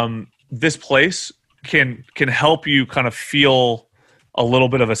 This place can help you kind of feel a little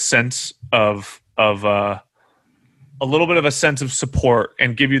bit of a sense of support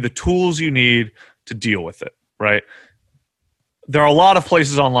and give you the tools you need to deal with it, right? There are a lot of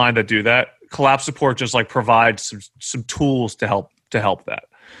places online that do that. Collapse support just like provides some tools to help that.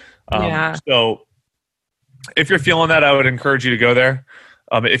 So if you're feeling that, I would encourage you to go there.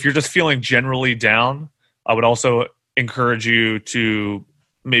 If you're just feeling generally down, I would also encourage you to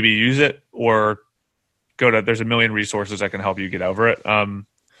maybe use it or there's a million resources that can help you get over it.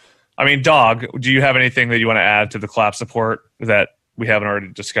 I mean, Dog, do you have anything that you want to add to the collapse support that we haven't already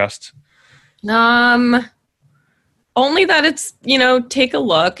discussed? Only that it's, take a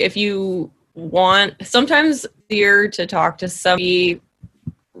look if you want. Sometimes it's easier to talk to somebody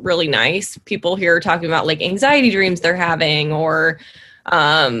really nice. People here are talking about like anxiety dreams they're having, or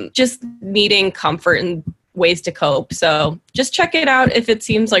just needing comfort and ways to cope. So just check it out if it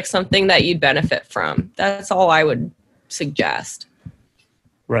seems like something that you'd benefit from. That's all I would suggest.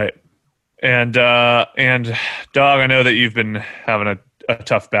 Right. And Dog, I know that you've been having a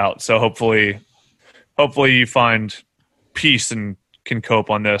tough bout, so hopefully you find peace and can cope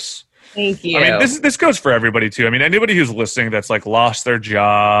on this. Thank you. I mean, this goes for everybody too. I mean, anybody who's listening that's like lost their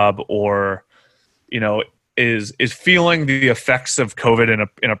job or, is feeling the effects of COVID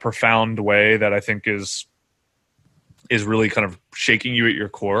in a profound way that I think is really kind of shaking you at your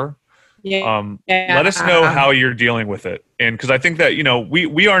core. Yeah. Let us know how you're dealing with it. And because I think that,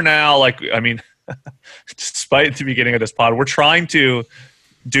 we are now despite the beginning of this pod, we're trying to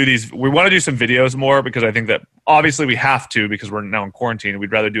do these. We want to do some videos more because I think that obviously we have to, because we're now in quarantine.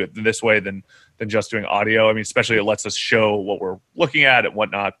 We'd rather do it this way than just doing audio. I mean, especially it lets us show what we're looking at and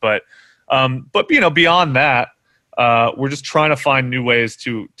whatnot. But beyond that, we're just trying to find new ways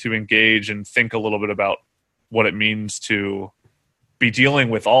to engage and think a little bit about what it means to be dealing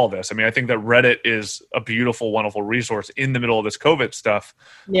with all this. I mean, I think that Reddit is a beautiful, wonderful resource in the middle of this COVID stuff.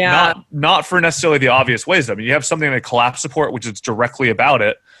 Yeah. Not for necessarily the obvious ways. I mean, you have something like collapse support, which is directly about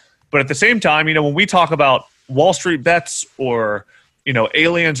it. But at the same time, when we talk about Wall Street bets or,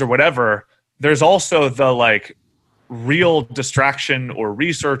 aliens or whatever, there's also the real distraction or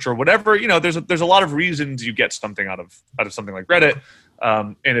research or whatever. There's a lot of reasons you get something out of something like Reddit.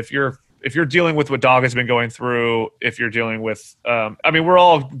 And if you're dealing with what Dog has been going through, if you're dealing with, we're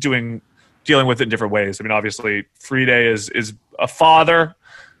all dealing with it in different ways. I mean, obviously, Friday is a father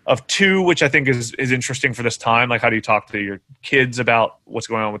of two, which I think is interesting for this time. Like, how do you talk to your kids about what's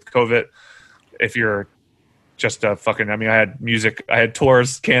going on with COVID? If you're just I had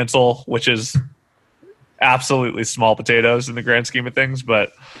tours cancel, which is absolutely small potatoes in the grand scheme of things.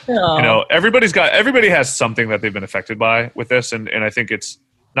 But, everybody has something that they've been affected by with this. And I think it's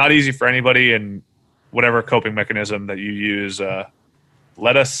not easy for anybody, and whatever coping mechanism that you use,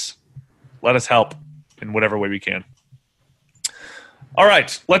 let us help in whatever way we can. All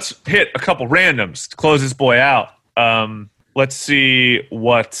right, let's hit a couple randoms to close this boy out. Let's see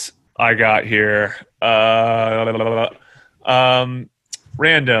what I got here.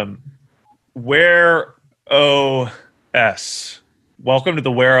 Random. Wear OS. Welcome to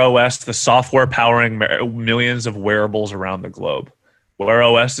the Wear OS, the software powering millions of wearables around the globe. Wear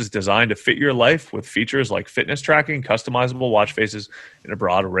OS is designed to fit your life with features like fitness tracking, customizable watch faces, and a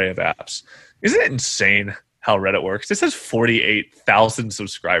broad array of apps. Isn't it insane how Reddit works? This has 48,000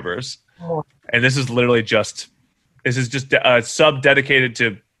 subscribers. And this is literally just a sub dedicated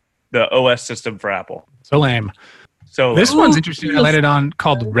to the OS system for Apple. So lame. So this one's interesting. I landed on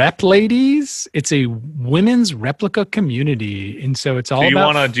called Rep Ladies. It's a women's replica community. And so it's all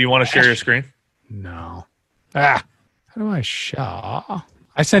about... Do you want to share your screen? No. How do I share?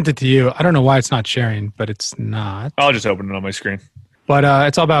 I sent it to you. I don't know why it's not sharing, but it's not. I'll just open it on my screen. But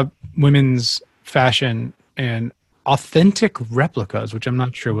it's all about women's fashion and authentic replicas, which I'm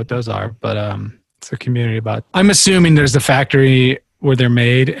not sure what those are, but it's a community about. I'm assuming there's the factory where they're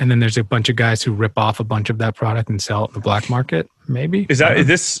made, and then there's a bunch of guys who rip off a bunch of that product and sell it in the black market. Maybe is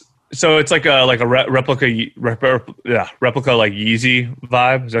this? So it's like a replica like Yeezy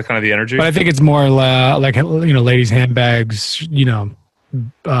vibe. Is that kind of the energy? But I think it's more like ladies' handbags,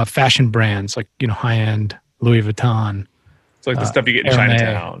 fashion brands like high end Louis Vuitton. It's like the stuff you get in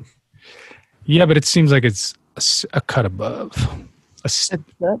Chinatown. Yeah, but it seems like it's a cut above, a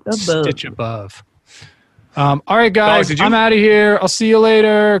stitch above. All right, guys, I'm out of here. I'll see you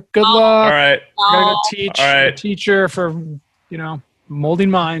later. Good luck. All right. I gotta go teach. A teacher for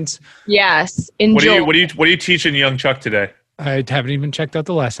molding minds. Yes. Enjoy. What are you teaching young Chuck today? I haven't even checked out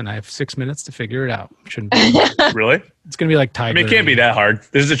the lesson. I have 6 minutes to figure it out. Shouldn't be. Really? It's gonna be like Tiger. I mean, it can't be that hard.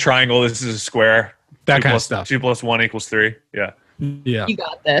 This is a triangle. This is a square. That kind of stuff. 2 + 1 = 3. Yeah. Yeah. You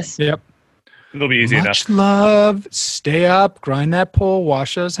got this. Yep. It'll be easy enough. Much love. Stay up. Grind that pole.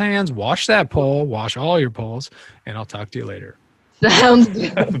 Wash those hands. Wash that pole. Wash all your poles. And I'll talk to you later. Sounds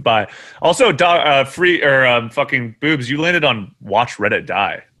good. Bye. Also, fucking boobs. You landed on Watch Reddit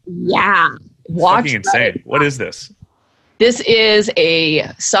Die. Yeah. Watch fucking insane. Reddit. What is this? This is a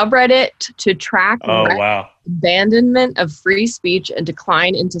subreddit to track abandonment of free speech and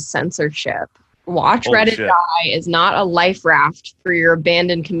decline into censorship. Watch Reddit Die is not a life raft for your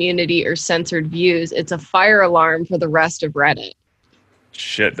abandoned community or censored views. It's a fire alarm for the rest of Reddit.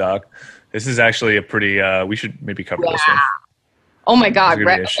 Shit, dog. This is actually a pretty, we should maybe cover this one. Oh my God.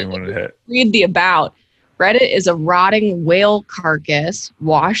 Read the about. Reddit is a rotting whale carcass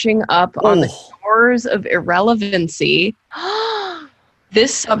washing up on the shores of irrelevancy.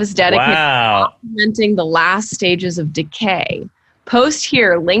 This sub is dedicated to documenting the last stages of decay. Post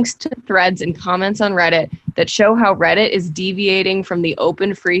here links to threads and comments on Reddit that show how Reddit is deviating from the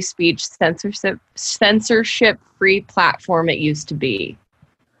open free speech censorship-free platform it used to be.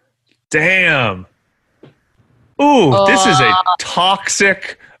 Damn. Ooh, this is a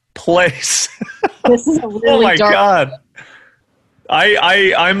toxic place. This is a really oh my dark God.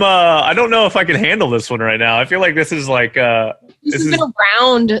 I don't know if I can handle this one right now. I feel like this is like this has been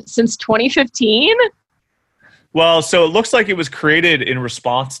around since 2015. Well, so it looks like it was created in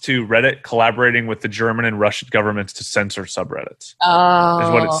response to Reddit collaborating with the German and Russian governments to censor subreddits. Oh. Is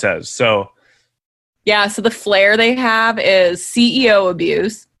what it says. So yeah, so the flair they have is CEO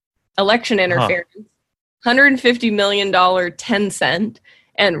abuse, election interference, $150 million Tencent,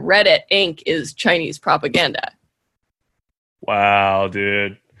 and Reddit Inc. is Chinese propaganda. Wow,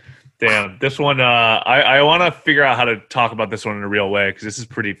 dude. Damn. This one, I want to figure out how to talk about this one in a real way because this is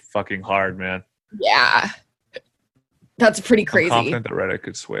pretty fucking hard, man. Yeah. That's pretty crazy. I'm confident that Reddit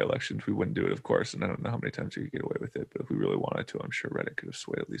could sway elections. We wouldn't do it, of course, and I don't know how many times we could get away with it, but if we really wanted to, I'm sure Reddit could have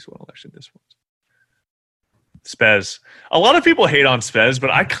swayed at least one election this once. Spez. A lot of people hate on Spez,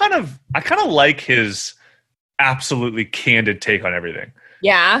 but I kind of like his absolutely candid take on everything.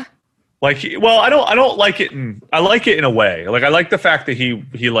 Yeah. Like, well, I don't like it I like it in a way. Like, I like the fact that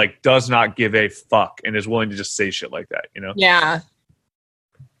he like does not give a fuck and is willing to just say shit like that, you know? Yeah.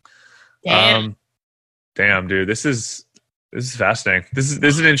 Damn, dude. This is fascinating. This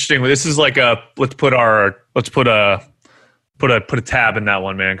is an interesting one. This is like let's put a tab in that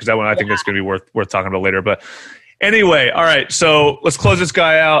one, man, because that one I think that's gonna be worth talking about later. But anyway, all right, so let's close this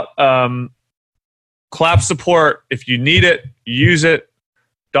guy out. Clap support. If you need it, use it.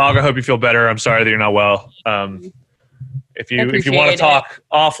 Dog, I hope you feel better. I'm sorry that you're not well. If you want to talk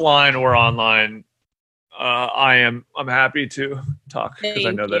offline or online, I'm happy to talk because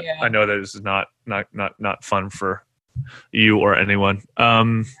I know that this is not fun for you or anyone.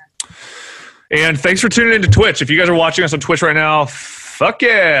 And thanks for tuning into Twitch. If you guys are watching us on Twitch right now, fuck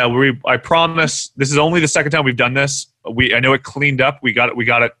yeah! I promise this is only the second time we've done this. I know it cleaned up. We got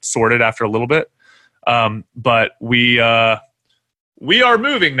it sorted after a little bit, but we are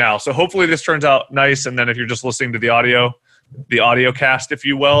moving now. So hopefully this turns out nice. And then if you're just listening to the audio cast, if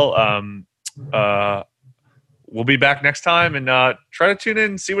you will, we'll be back next time and try to tune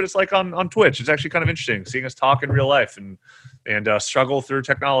in and see what it's like on Twitch. It's actually kind of interesting seeing us talk in real life and struggle through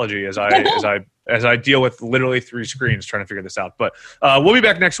technology as I deal with literally 3 screens trying to figure this out. But we'll be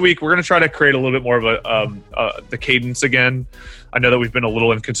back next week. We're going to try to create a little bit more of the cadence again. I know that we've been a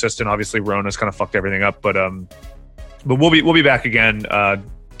little inconsistent. Obviously, Rona's kind of fucked everything up, but we'll be back again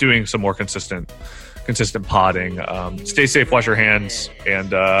doing some more consistent podding. Stay safe, wash your hands,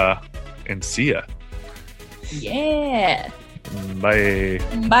 and see ya. Yeah. Bye.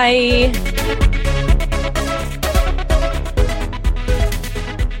 Bye.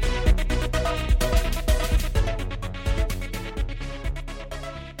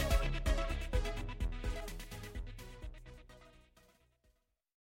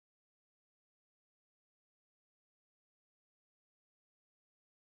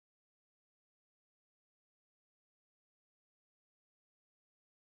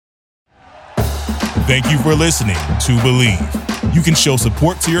 Thank you for listening to Believe. You can show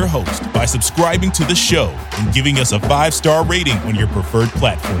support to your host by subscribing to the show and giving us a 5-star rating on your preferred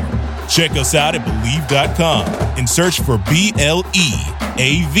platform. Check us out at Believe.com and search for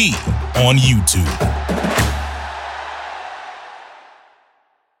BLEAV on YouTube.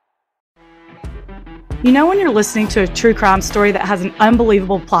 You know when you're listening to a true crime story that has an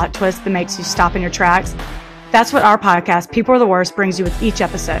unbelievable plot twist that makes you stop in your tracks? That's what our podcast, People Are the Worst, brings you with each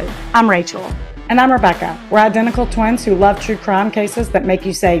episode. I'm Rachel. And I'm Rebecca. We're identical twins who love true crime cases that make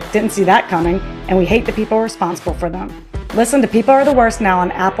you say, didn't see that coming, and we hate the people responsible for them. Listen to People Are the Worst now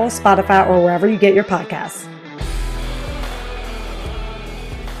on Apple, Spotify, or wherever you get your podcasts.